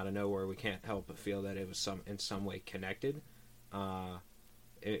crazy and out of nowhere. We can't help but feel that it was in some way connected.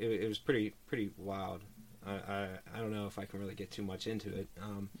 It was pretty wild. I don't know if I can really get too much into it.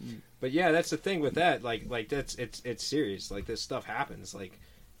 But yeah, that's the thing with that. Like it's serious. Like, this stuff happens. Like,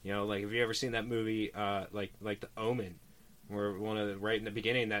 like, have you ever seen that movie, like The Omen, where right in the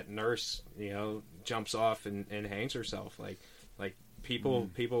beginning, that nurse, jumps off and hangs herself. Like people,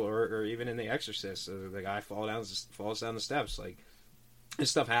 or even in The Exorcist, the guy falls down the steps. Like,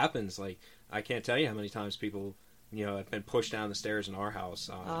 this stuff happens. Like, I can't tell you how many times people, have been pushed down the stairs in our house.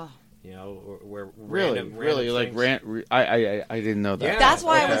 Where Really, like things- I didn't know that. Yeah. That's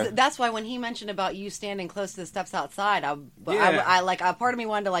why Okay. That's why when he mentioned about you standing close to the steps outside, Yeah. a part of me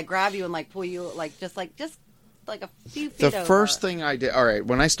wanted to, like, grab you and, like, pull you, like, just a few feet The over. first thing I did, all right,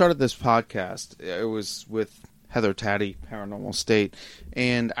 when I started this podcast, it was with Heather Taddy, Paranormal State,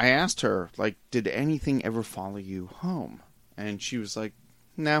 and I asked her, like, did anything ever follow you home? And she was like,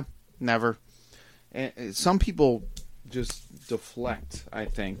 no, never. And some people just deflect, I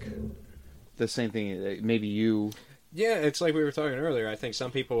think. The same thing, maybe you... Yeah, it's like we were talking earlier. I think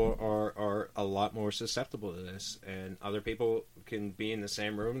some people are a lot more susceptible to this, and other people can be in the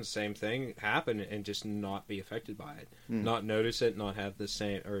same room, the same thing happen, and just not be affected by it, not notice it, not have the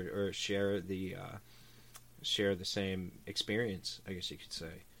same or share the same experience. I guess you could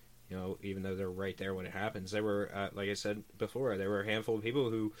say, even though they're right there when it happens. There were, like I said before, there were a handful of people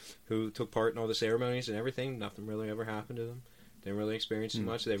who took part in all the ceremonies and everything. Nothing really ever happened to them. Didn't really experience too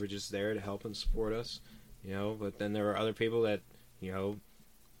much. They were just there to help and support us. But then there were other people that,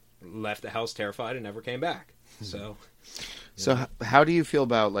 left the house terrified and never came back. So, how do you feel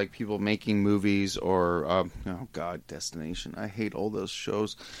about, like, people making movies or, oh God, Destination? I hate all those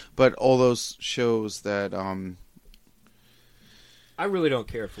shows, but all those shows that, I really don't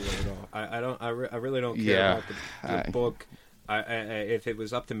care for it at all. I really don't care about the book. If it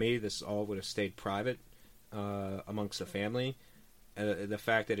was up to me, this all would have stayed private amongst the family. The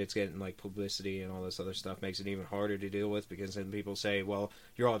fact that it's getting, like, publicity and all this other stuff makes it even harder to deal with, because then people say, well,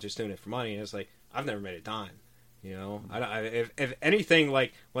 you're all just doing it for money, and it's like, I've never made a dime. If anything,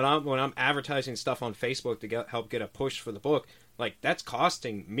 like, when I'm advertising stuff on Facebook to help get a push for the book, like, that's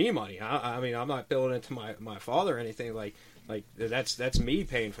costing me money. I mean, I'm not billing it to my father or anything. Like that's me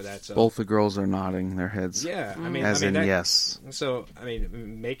paying for that. So both the girls are nodding their heads. Yeah, yes. So I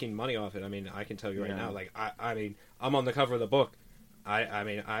mean, making money off it. I mean, I can tell you right now. Like, I mean, I'm on the cover of the book. I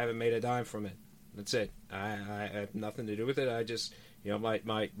mean, I haven't made a dime from it. That's it. I have nothing to do with it. I just,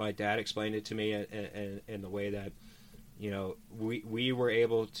 my dad explained it to me in the way that, we were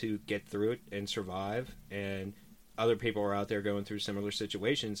able to get through it and survive, and other people are out there going through similar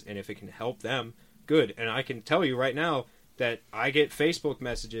situations, and if it can help them, good. And I can tell you right now that I get Facebook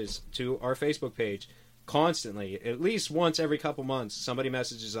messages to our Facebook page constantly. At least once every couple months, somebody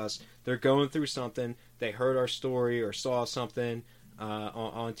messages us. They're going through something. They heard our story or saw something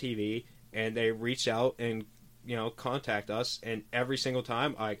on TV, and they reach out and contact us. And every single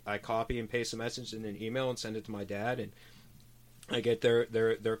time, I copy and paste a message in an email and send it to my dad, and I get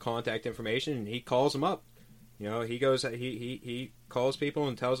their contact information, and he calls them up. He goes, he calls people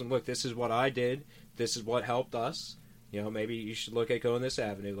and tells them, look, this is what I did. This is what helped us. Maybe you should look at going this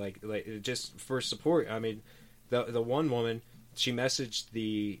avenue, like just for support. I mean, the one woman, she messaged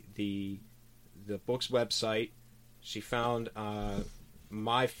the book's website. She found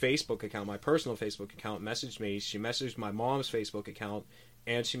my Facebook account, my personal Facebook account, messaged me. She messaged my mom's Facebook account,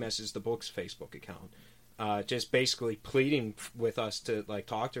 and she messaged the book's Facebook account. just basically pleading with us to like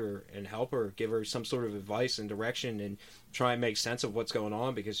talk to her and help her, give her some sort of advice and direction, and try and make sense of what's going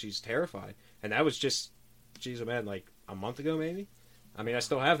on because she's terrified. And that was just, geez, man, like a month ago maybe. I mean, I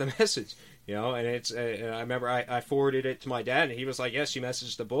still have the message, you know, and it's. I remember I forwarded it to my dad, and he was like, "Yes, she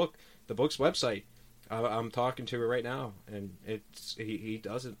messaged the book's website." I'm talking to her right now, and he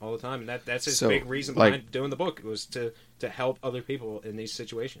does it all the time, and that's his big reason behind doing the book, was to help other people in these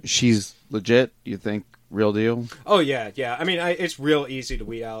situations. She's legit, you think, real deal? Oh yeah. I mean, it's real easy to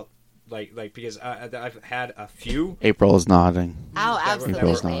weed out, like because I've had a few. April is nodding. Oh,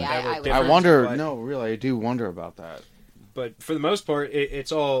 absolutely. I wonder. But, no, really, I do wonder about that. But for the most part,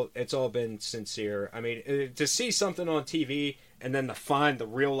 it's all been sincere. I mean, to see something on TV and then to find the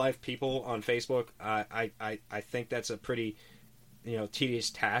real life people on Facebook, I think that's a pretty, tedious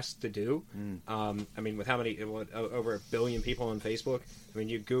task to do. I mean, with how many over 1 billion people on Facebook, I mean,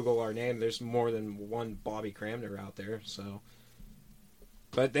 you Google our name, there's more than one Bobby Cramner out there. So,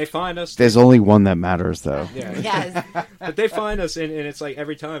 but they find us. There's only one that matters, though. Yeah. Yes. But they find us, and it's like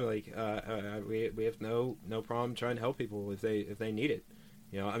every time, like we have no problem trying to help people if they need it.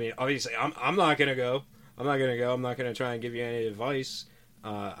 I mean, obviously, I'm not gonna go. I'm not gonna try and give you any advice.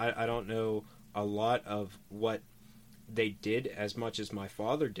 I don't know a lot of what they did as much as my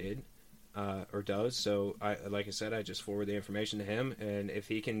father did or does. So, like I said, I just forward the information to him, and if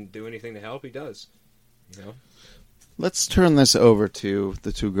he can do anything to help, he does. Let's turn this over to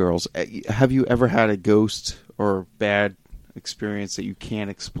the two girls. Have you ever had a ghost or bad experience that you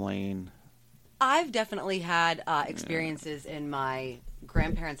can't explain? I've definitely had experiences in my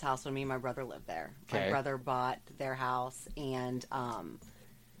grandparents' house when me and my brother lived there. Okay. My brother bought their house, and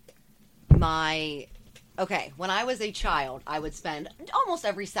when I was a child, I would spend almost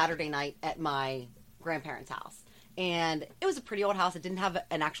every Saturday night at my grandparents' house. And it was a pretty old house. It didn't have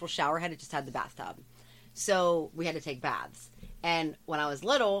an actual shower head. It just had the bathtub. So we had to take baths. And when I was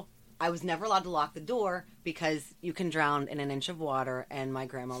little, I was never allowed to lock the door because you can drown in an inch of water. And my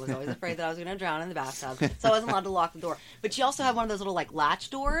grandma was always afraid that I was going to drown in the bathtub. So I wasn't allowed to lock the door. But she also had one of those little latch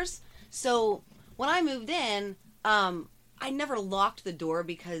doors. So when I moved in, I never locked the door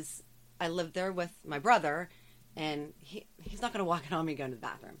because I lived there with my brother. And he's not going to walk in on me going to the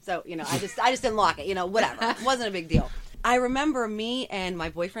bathroom. So, I just didn't lock it. Whatever. It wasn't a big deal. I remember me and my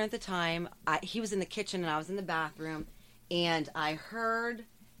boyfriend at the time, he was in the kitchen and I was in the bathroom, and I heard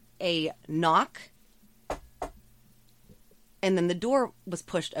a knock, and then the door was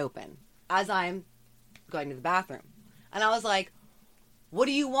pushed open as I'm going to the bathroom. And I was like, "What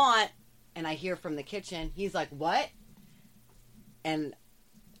do you want?" And I hear from the kitchen, he's like, "What?" And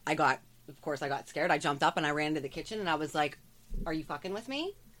of course I got scared. I jumped up and I ran into the kitchen and I was like, "Are you fucking with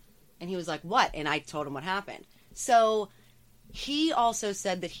me?" And he was like, "What?" And I told him what happened. So he also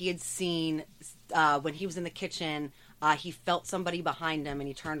said that he had seen, when he was in the kitchen, he felt somebody behind him and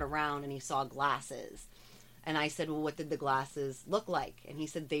he turned around and he saw glasses. And I said, "Well, what did the glasses look like?" And he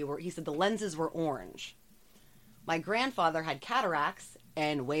said the lenses were orange. My grandfather had cataracts,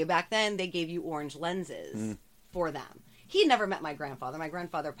 and way back then they gave you orange lenses for them. He had never met my grandfather. My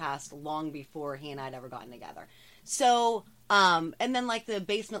grandfather passed long before he and I had ever gotten together. So, and then the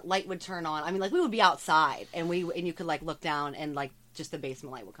basement light would turn on. I mean, we would be outside and you could look down and just the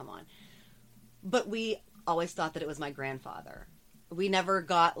basement light would come on. But we always thought that it was my grandfather. We never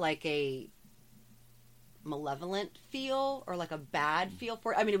got a malevolent feel or a bad feel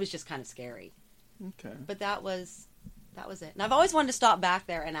for it. I mean, it was just kind of scary. Okay. But that was it. And I've always wanted to stop back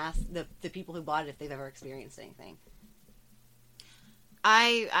there and ask the people who bought it if they've ever experienced anything.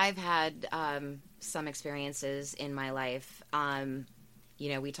 I've had some experiences in my life.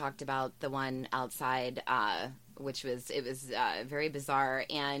 We talked about the one outside, which was very bizarre.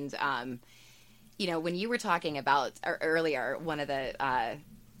 And when you were talking about earlier, one of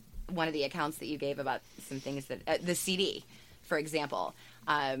the accounts that you gave about some things that the CD, for example,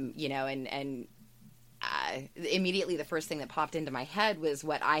 immediately the first thing that popped into my head was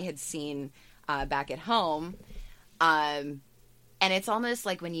what I had seen back at home. And it's almost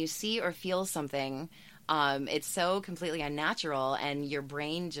like when you see or feel something, it's so completely unnatural, and your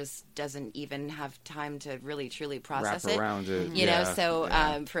brain just doesn't even have time to really truly process Wrap it. around it. You know, so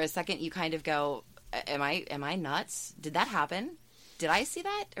for a second you kind of go, "Am I nuts? Did that happen? Did I see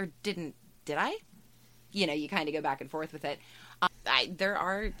that, or did I?" You kind of go back and forth with it. There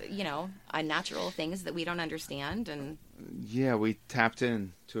are unnatural things that we don't understand, and we tapped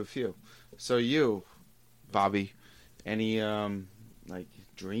in to a few. So you, Bobby. Any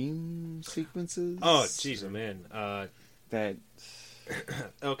dream sequences? Oh, jeez, man. That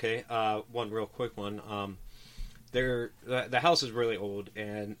okay. One real quick one. the house is really old,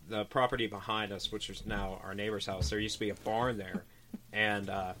 and the property behind us, which is now our neighbor's house, there used to be a barn there, and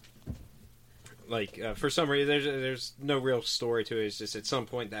for some reason there's no real story to it. It's just at some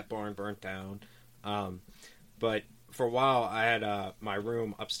point that barn burnt down, but for a while I had my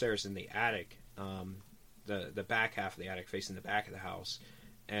room upstairs in the attic, the back half of the attic facing the back of the house,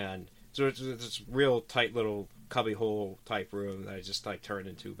 and so it's this real tight little cubby hole type room that I just like turned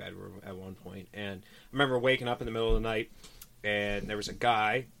into a bedroom at one point. And I remember waking up in the middle of the night, and there was a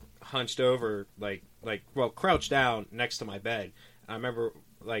guy hunched over, crouched down next to my bed. I remember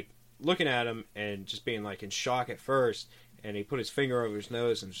like looking at him and just being like in shock at first. And he put his finger over his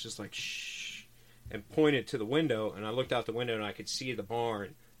nose and was just like shh, and pointed to the window. And I looked out the window and I could see the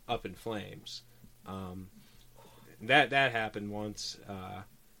barn up in flames. That happened once.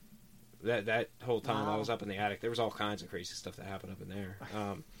 That whole time I was up in the attic, there was all kinds of crazy stuff that happened up in there.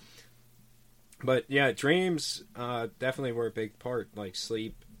 But yeah, dreams definitely were a big part, like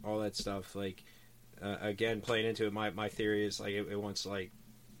sleep, all that stuff. Like again, playing into it, my theory is like it wants to like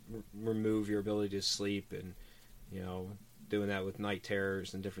remove your ability to sleep, and doing that with night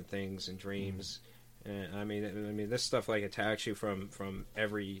terrors and different things and dreams. And I mean, this stuff like attacks you from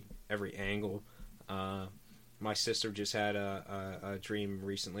every angle. My sister just had a dream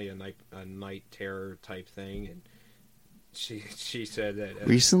recently, a night terror type thing, and she said that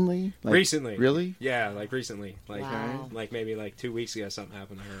recently, recently, really, yeah, like recently, Wow. like maybe like 2 weeks ago, something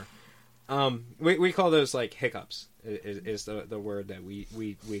happened to her. We call those like hiccups. Is the word that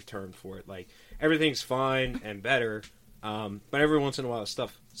we've termed for it. Like everything's fine and better, but every once in a while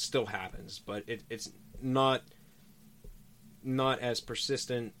stuff still happens, but it's not as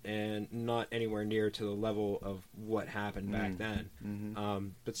persistent and not anywhere near to the level of what happened back then. Mm-hmm.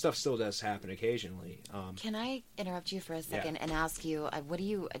 But stuff still does happen occasionally. Can I interrupt you for a second and ask you, what do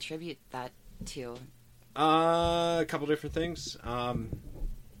you attribute that to? A couple different things. Some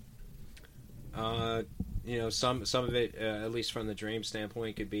of it, at least from the dream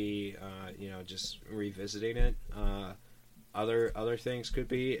standpoint, could be, just revisiting it. Other things could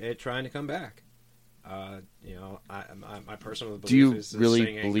be it trying to come back. My personal belief Do you is really this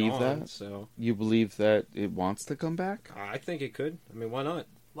thing ain't believe gone, that? So You believe that it wants to come back? I think it could. I mean, why not?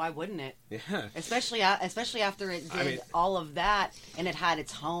 Why wouldn't it? Yeah. Especially after it did all of that and it had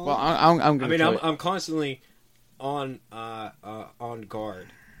its home. Well, I'm going to. I'm constantly on guard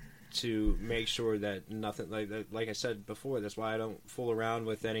to make sure that nothing like I said before. That's why I don't fool around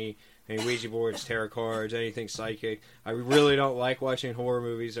with any Ouija boards, tarot cards, anything psychic. I really don't like watching horror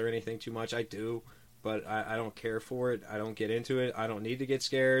movies or anything too much. I do, but I don't care for it. I don't get into it. I don't need to get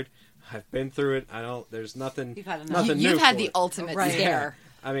scared. I've been through it. There's nothing. You've had enough. Nothing new. You've had for the it. ultimate Right. scare.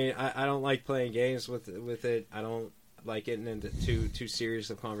 I mean, I don't like playing games with it. I don't like getting into too serious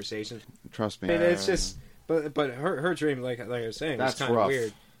of conversations. Trust me. I mean, it's just, but her dream, like I was saying, was That's kind of rough.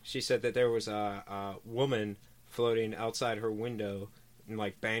 weird. She said that there was a woman floating outside her window and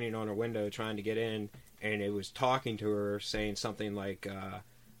like banging on her window trying to get in, and it was talking to her, saying something like,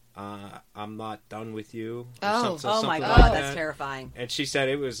 "I'm not done with you." Oh my something God, like that's that. terrifying. And she said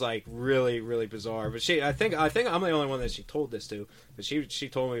it was like really, really bizarre. But I think I'm the only one that she told this to. But she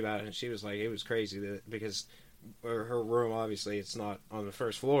told me about it, and she was like, it was crazy because her room, obviously, it's not on the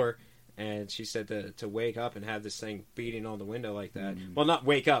first floor. And she said to wake up and have this thing beating on the window like that. Well, not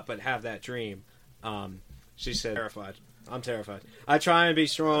wake up, but have that dream. She said, terrified. I'm terrified. I try and be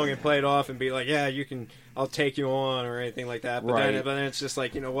strong and play it off and be like, yeah, you can. I'll take you on or anything like that. But Right. then it's just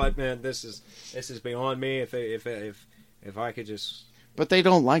like, you know what, man, this is beyond me. If I could just. But they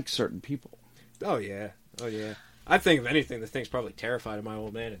don't like certain people. Oh yeah. I think if anything, the thing's probably terrified of my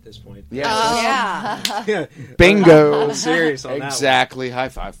old man at this point. Yeah. Yeah. Bingo. I'm serious on that one. Exactly. High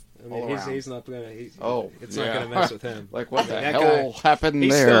five. I mean, All around. he's not gonna. It's yeah. not gonna mess with him. Like, what the That hell happened he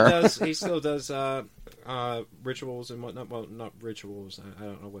there? He still does rituals and whatnot. Well, not rituals. I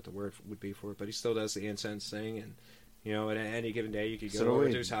don't know what the word would be for it, but he still does the incense thing. And at any given day, you could So go over do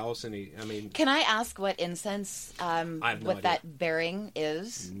to we. his house, and Can I ask what incense, have no what idea. that bearing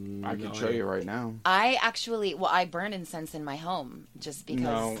is? I can show you right now. I actually, I burn incense in my home just because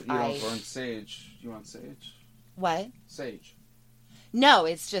No, you I... don't burn sage. You want sage? What? Sage. No,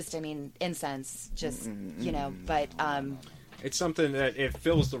 it's just, incense, just, but, it's something that it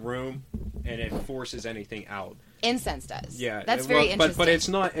fills the room and it forces anything out. incense does. Yeah, That's very interesting. But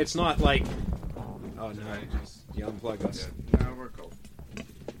it's not like. Oh no! You unplug us. No, we're cool.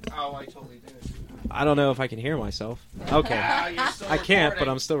 Oh, I totally did. I don't know if I can hear myself. Okay, You're still I can't, but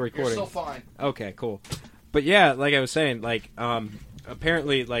recording. I'm still recording. You're still fine. Okay, cool. But yeah, like I was saying,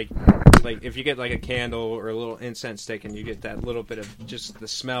 apparently, like if you get like a candle or a little incense stick and you get that little bit of just the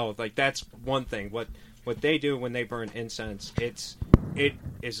smell, like that's one thing. What what they do when they burn incense, it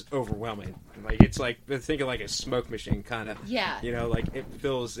is overwhelming. Like it's like think of like a smoke machine kind of. Yeah. You know, like it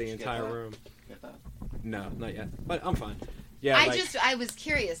fills the entire room. No, not yet. But I'm fine. Yeah. I was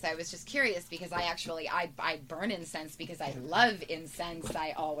curious. I was just curious because I burn incense because I love incense.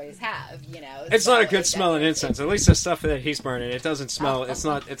 I always have, you know. It's not a good smelling incense. At least the stuff that he's burning, it doesn't smell. It's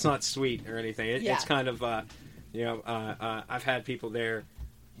not sweet or anything. It's kind of, I've had people there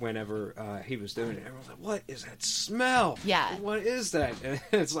whenever he was doing it. Everyone's like, "What is that smell? Yeah. What is that?" And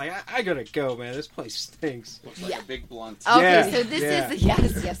it's like, I gotta go, man. This place stinks. Looks like a big blunt. Okay, so this is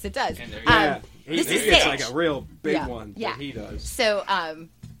yes, it does. This is it's like a real big one yeah. that he does. So,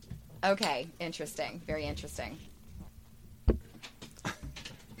 okay, interesting, very interesting.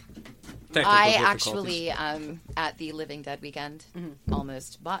 I actually, at the Living Dead weekend,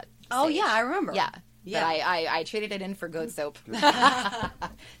 almost bought. Oh sage. yeah, I remember. Yeah. Yeah. But I traded it in for goat soap.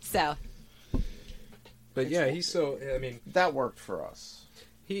 So. But yeah, he's so. I mean, that worked for us.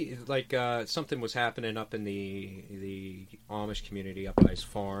 He like something was happening up in the Amish community up by his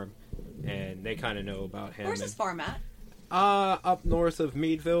farm, and they kind of know about him. Where's his farm at? Up north of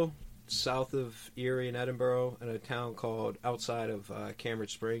Meadville, south of Erie and Edinburgh, in a town called outside of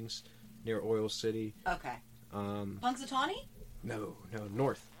Cambridge Springs, near Oil City. Okay. Punxsutawney? No,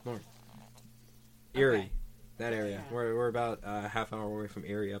 north. Erie, that area. Yeah. We're about a half hour away from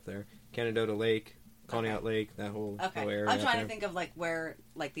Erie up there. Canandaigua Lake, Conneaut Lake, that whole area. I'm trying to think of like where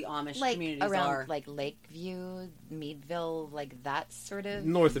like the Amish communities around, are. like Lakeview, Meadville, like that sort of.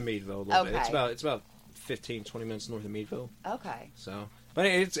 North of Meadville a little bit. It's about 15, 20 minutes north of Meadville. Okay. So, but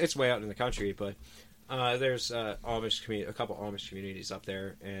it's way out in the country. But there's a couple Amish communities up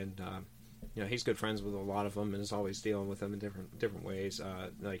there, and he's good friends with a lot of them, and is always dealing with them in different ways.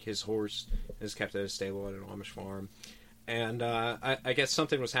 Like his horse is kept at a stable at an Amish farm, and I guess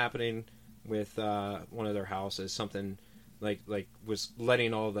something was happening with one of their houses. Something like was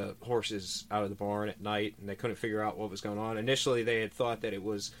letting all the horses out of the barn at night, and they couldn't figure out what was going on. Initially, they had thought that it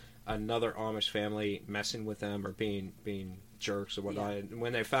was another Amish family messing with them or being jerks or whatnot. Yeah. And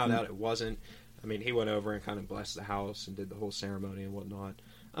when they found out it wasn't, I mean, he went over and kind of blessed the house and did the whole ceremony and whatnot.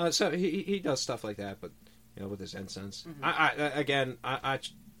 So he does stuff like that, but with his incense. Mm-hmm. I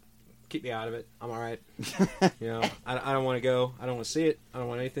keep me out of it. I'm all right. I don't want to go. I don't want to see it. I don't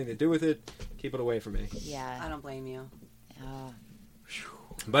want anything to do with it. Keep it away from me. Yeah, I don't blame you.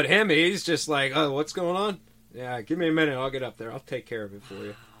 But him, he's just like, oh, what's going on? Yeah, give me a minute. I'll get up there. I'll take care of it for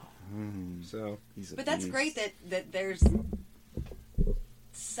you. So, but that's great that there's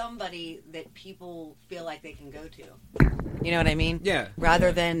somebody that people feel like they can go to. You know what I mean? Yeah.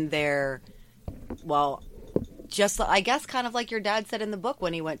 Rather than just I guess kind of like your dad said in the book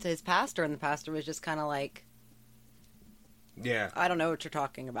when he went to his pastor, and the pastor was just kind of like, yeah, I don't know what you're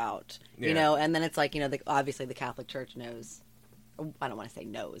talking about, yeah. And then it's like, obviously the Catholic Church knows. I don't want to say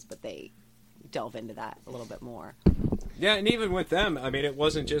knows, but they delve into that a little bit more. Yeah, and even with them, I mean, it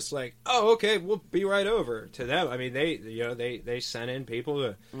wasn't just like, oh, okay, we'll be right over. To them, I mean, they sent in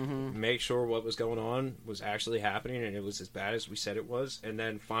people to make sure what was going on was actually happening, and it was as bad as we said it was. And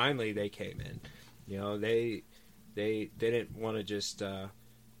then finally, they came in. They didn't want to just,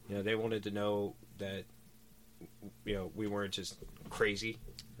 they wanted to know that, we weren't just crazy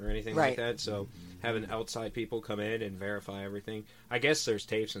or anything like that. So having outside people come in and verify everything. I guess there's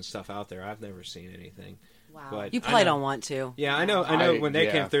tapes and stuff out there. I've never seen anything. Wow. But you probably don't want to. Yeah, I know. When they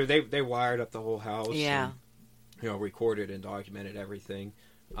came through, they wired up the whole house. Yeah. And, recorded and documented everything.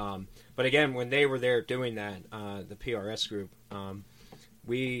 But again, when they were there doing that, the PRS group,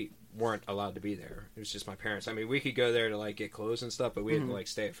 we weren't allowed to be there. It was just my parents. I mean, we could go there to get clothes and stuff, but we had to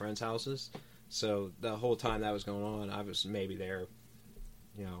stay at friends' houses. So the whole time that was going on, I was maybe there,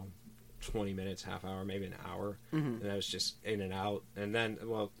 20 minutes, half hour, maybe an hour, and I was just in and out. And then,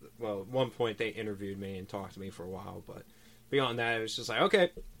 well, at one point they interviewed me and talked to me for a while, but beyond that, it was just like,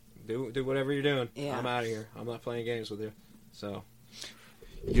 okay, do whatever you're doing. Yeah. I'm out of here. I'm not playing games with you. So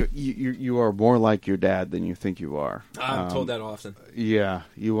you are more like your dad than you think you are. I'm told that often. Yeah,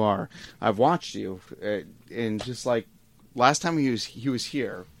 you are. I've watched you, and just like last time he was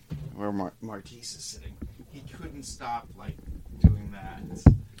here, where Martise is sitting, he couldn't stop doing that.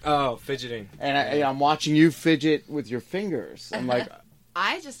 Oh, fidgeting. And I'm watching you fidget with your fingers. I'm like,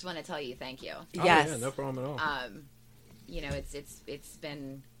 I just want to tell you thank you. Oh, yes. Yeah, no problem at all. It's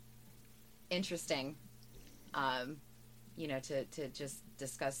been interesting, to just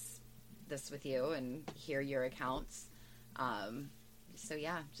discuss this with you and hear your accounts. So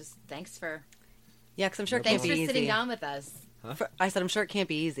yeah, just thanks for. Yeah, because I'm sure it thanks can't be for easy. sitting down with us. Huh? I said I'm sure it can't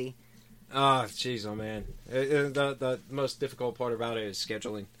be easy. Oh, jeez, oh man. The most difficult part about it is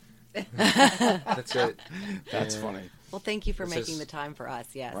scheduling. That's it. That's funny. Well, thank you for This making is- the time for us.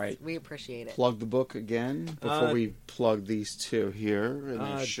 Yes, Right. we appreciate it. Plug the book again before we plug these two here in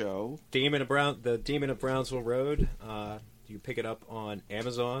the show. The Demon of Brownsville Road. You can pick it up on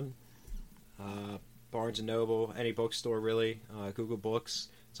Amazon, Barnes and Noble, any bookstore really. Google Books.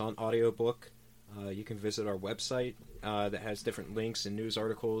 It's on audiobook. You can visit our website that has different links and news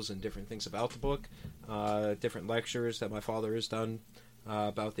articles and different things about the book. Different lectures that my father has done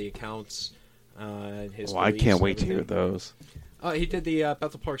about the accounts. And his I beliefs can't and wait to hear everything. those. He did the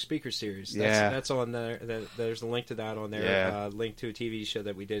Bethel Park Speaker Series. That's on there. There's a link to that on there. Yeah. Link to a TV show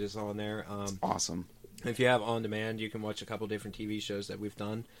that we did is on there. Awesome. If you have on demand, you can watch a couple different TV shows that we've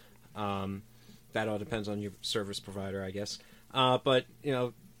done. That all depends on your service provider, I guess. But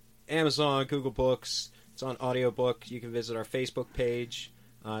Amazon, Google Books. It's on audiobook. You can visit our Facebook page.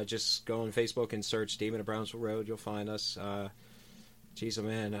 Just go on Facebook and search Demon of Brownsville Road. You'll find us.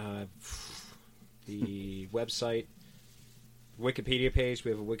 The website, Wikipedia page. We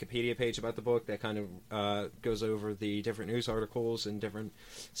have a Wikipedia page about the book that kind of goes over the different news articles and different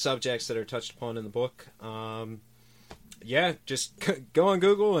subjects that are touched upon in the book. Just go on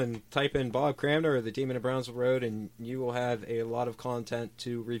Google and type in Bob Cramner or the Demon of Brownsville Road, and you will have a lot of content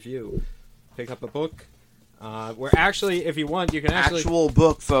to review. Pick up a book. We're actually, if you want, you can actually Actual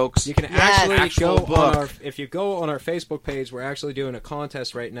book, folks. You can actually Actual go book. on if you go on our Facebook page. We're actually doing a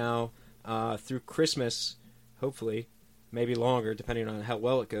contest right now through Christmas, hopefully, maybe longer, depending on how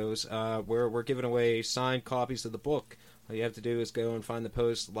well it goes. We're giving away signed copies of the book. All you have to do is go and find the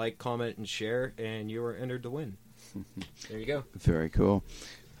post, like, comment, and share, and you are entered to win. There you go. Very cool.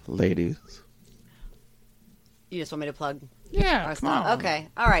 Ladies. You just want me to plug? Yeah, our come stuff? on. Okay,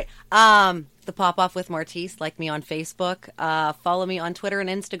 all right. The Pop Off with Martise. Like me on Facebook. Follow me on Twitter and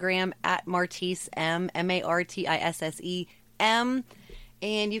Instagram at Martise M, MartissEM.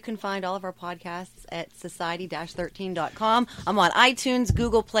 And you can find all of our podcasts at society-13.com. I'm on iTunes,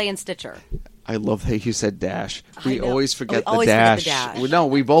 Google Play, and Stitcher. I love that you said dash. We know. always forget We always the forget dash. the dash. No,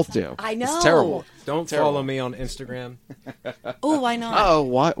 we both do. I know. It's terrible. Don't Terrible. follow me on Instagram. Oh, why not? Oh,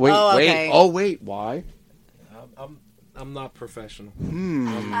 what? Wait, Oh, wait. okay. Oh, wait. Why? I'm not professional.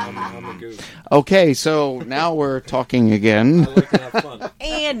 I'm a goof. Okay, so now we're talking again. I like to have fun.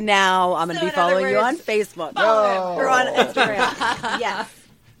 And now I'm going to So be in following other you on words, Facebook. No. Or on Instagram. Yes.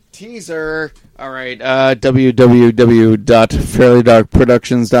 Teaser. All right.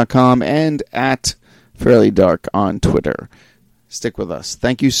 www.fairlydarkproductions.com and at Fairly Dark on Twitter. Stick with us.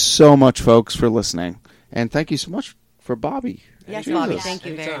 Thank you so much, folks, for listening. And thank you so much for Bobby. Yes, Jesus. Bobby. Thank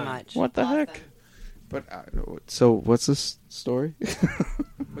you very Anytime. much. What the heck? But so what's this story?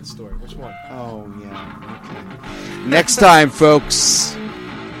 What story? Which one? Oh, yeah. Okay. Next time, folks.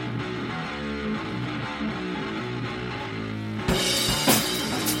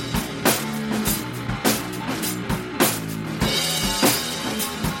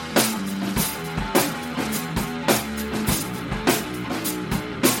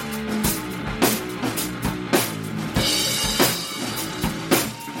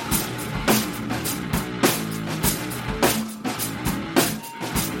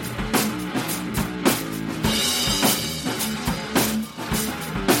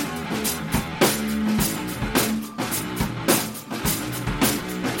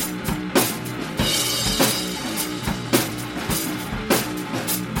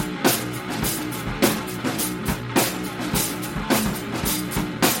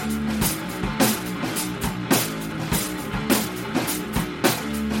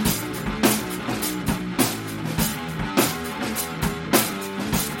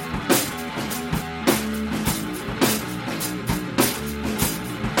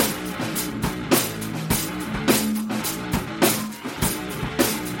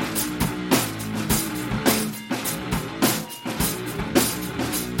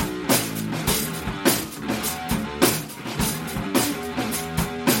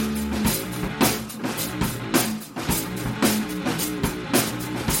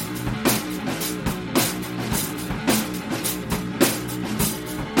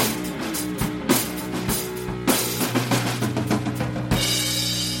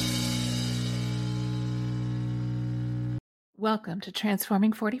 Welcome to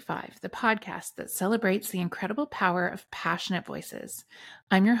Transforming 45, the podcast that celebrates the incredible power of passionate voices.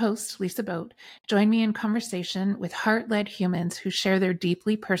 I'm your host, Lisa Boat. Join me in conversation with heart-led humans who share their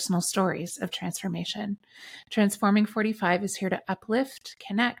deeply personal stories of transformation. Transforming 45 is here to uplift,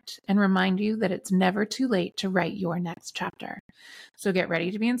 connect, and remind you that it's never too late to write your next chapter. So get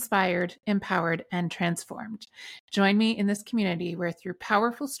ready to be inspired, empowered, and transformed. Join me in this community where through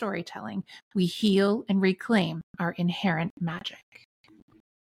powerful storytelling, we heal and reclaim our inherent magic.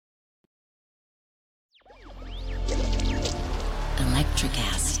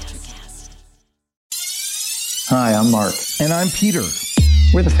 Electricast. Hi, I'm Mark. And I'm Peter.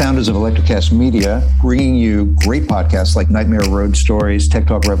 We're the founders of Electricast Media, bringing you great podcasts like Nightmare Road Stories, Tech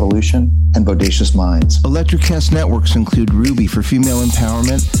Talk Revolution, and Bodacious Minds. Electricast networks include Ruby for female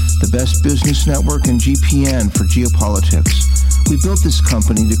empowerment, the Best Business Network, and GPN for geopolitics. We built this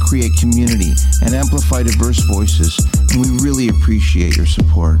company to create community and amplify diverse voices, and we really appreciate your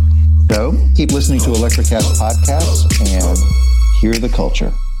support. So, keep listening to Electricast podcasts and hear the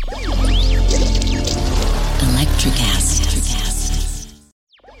culture. Electricast.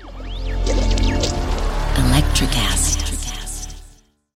 Electricast.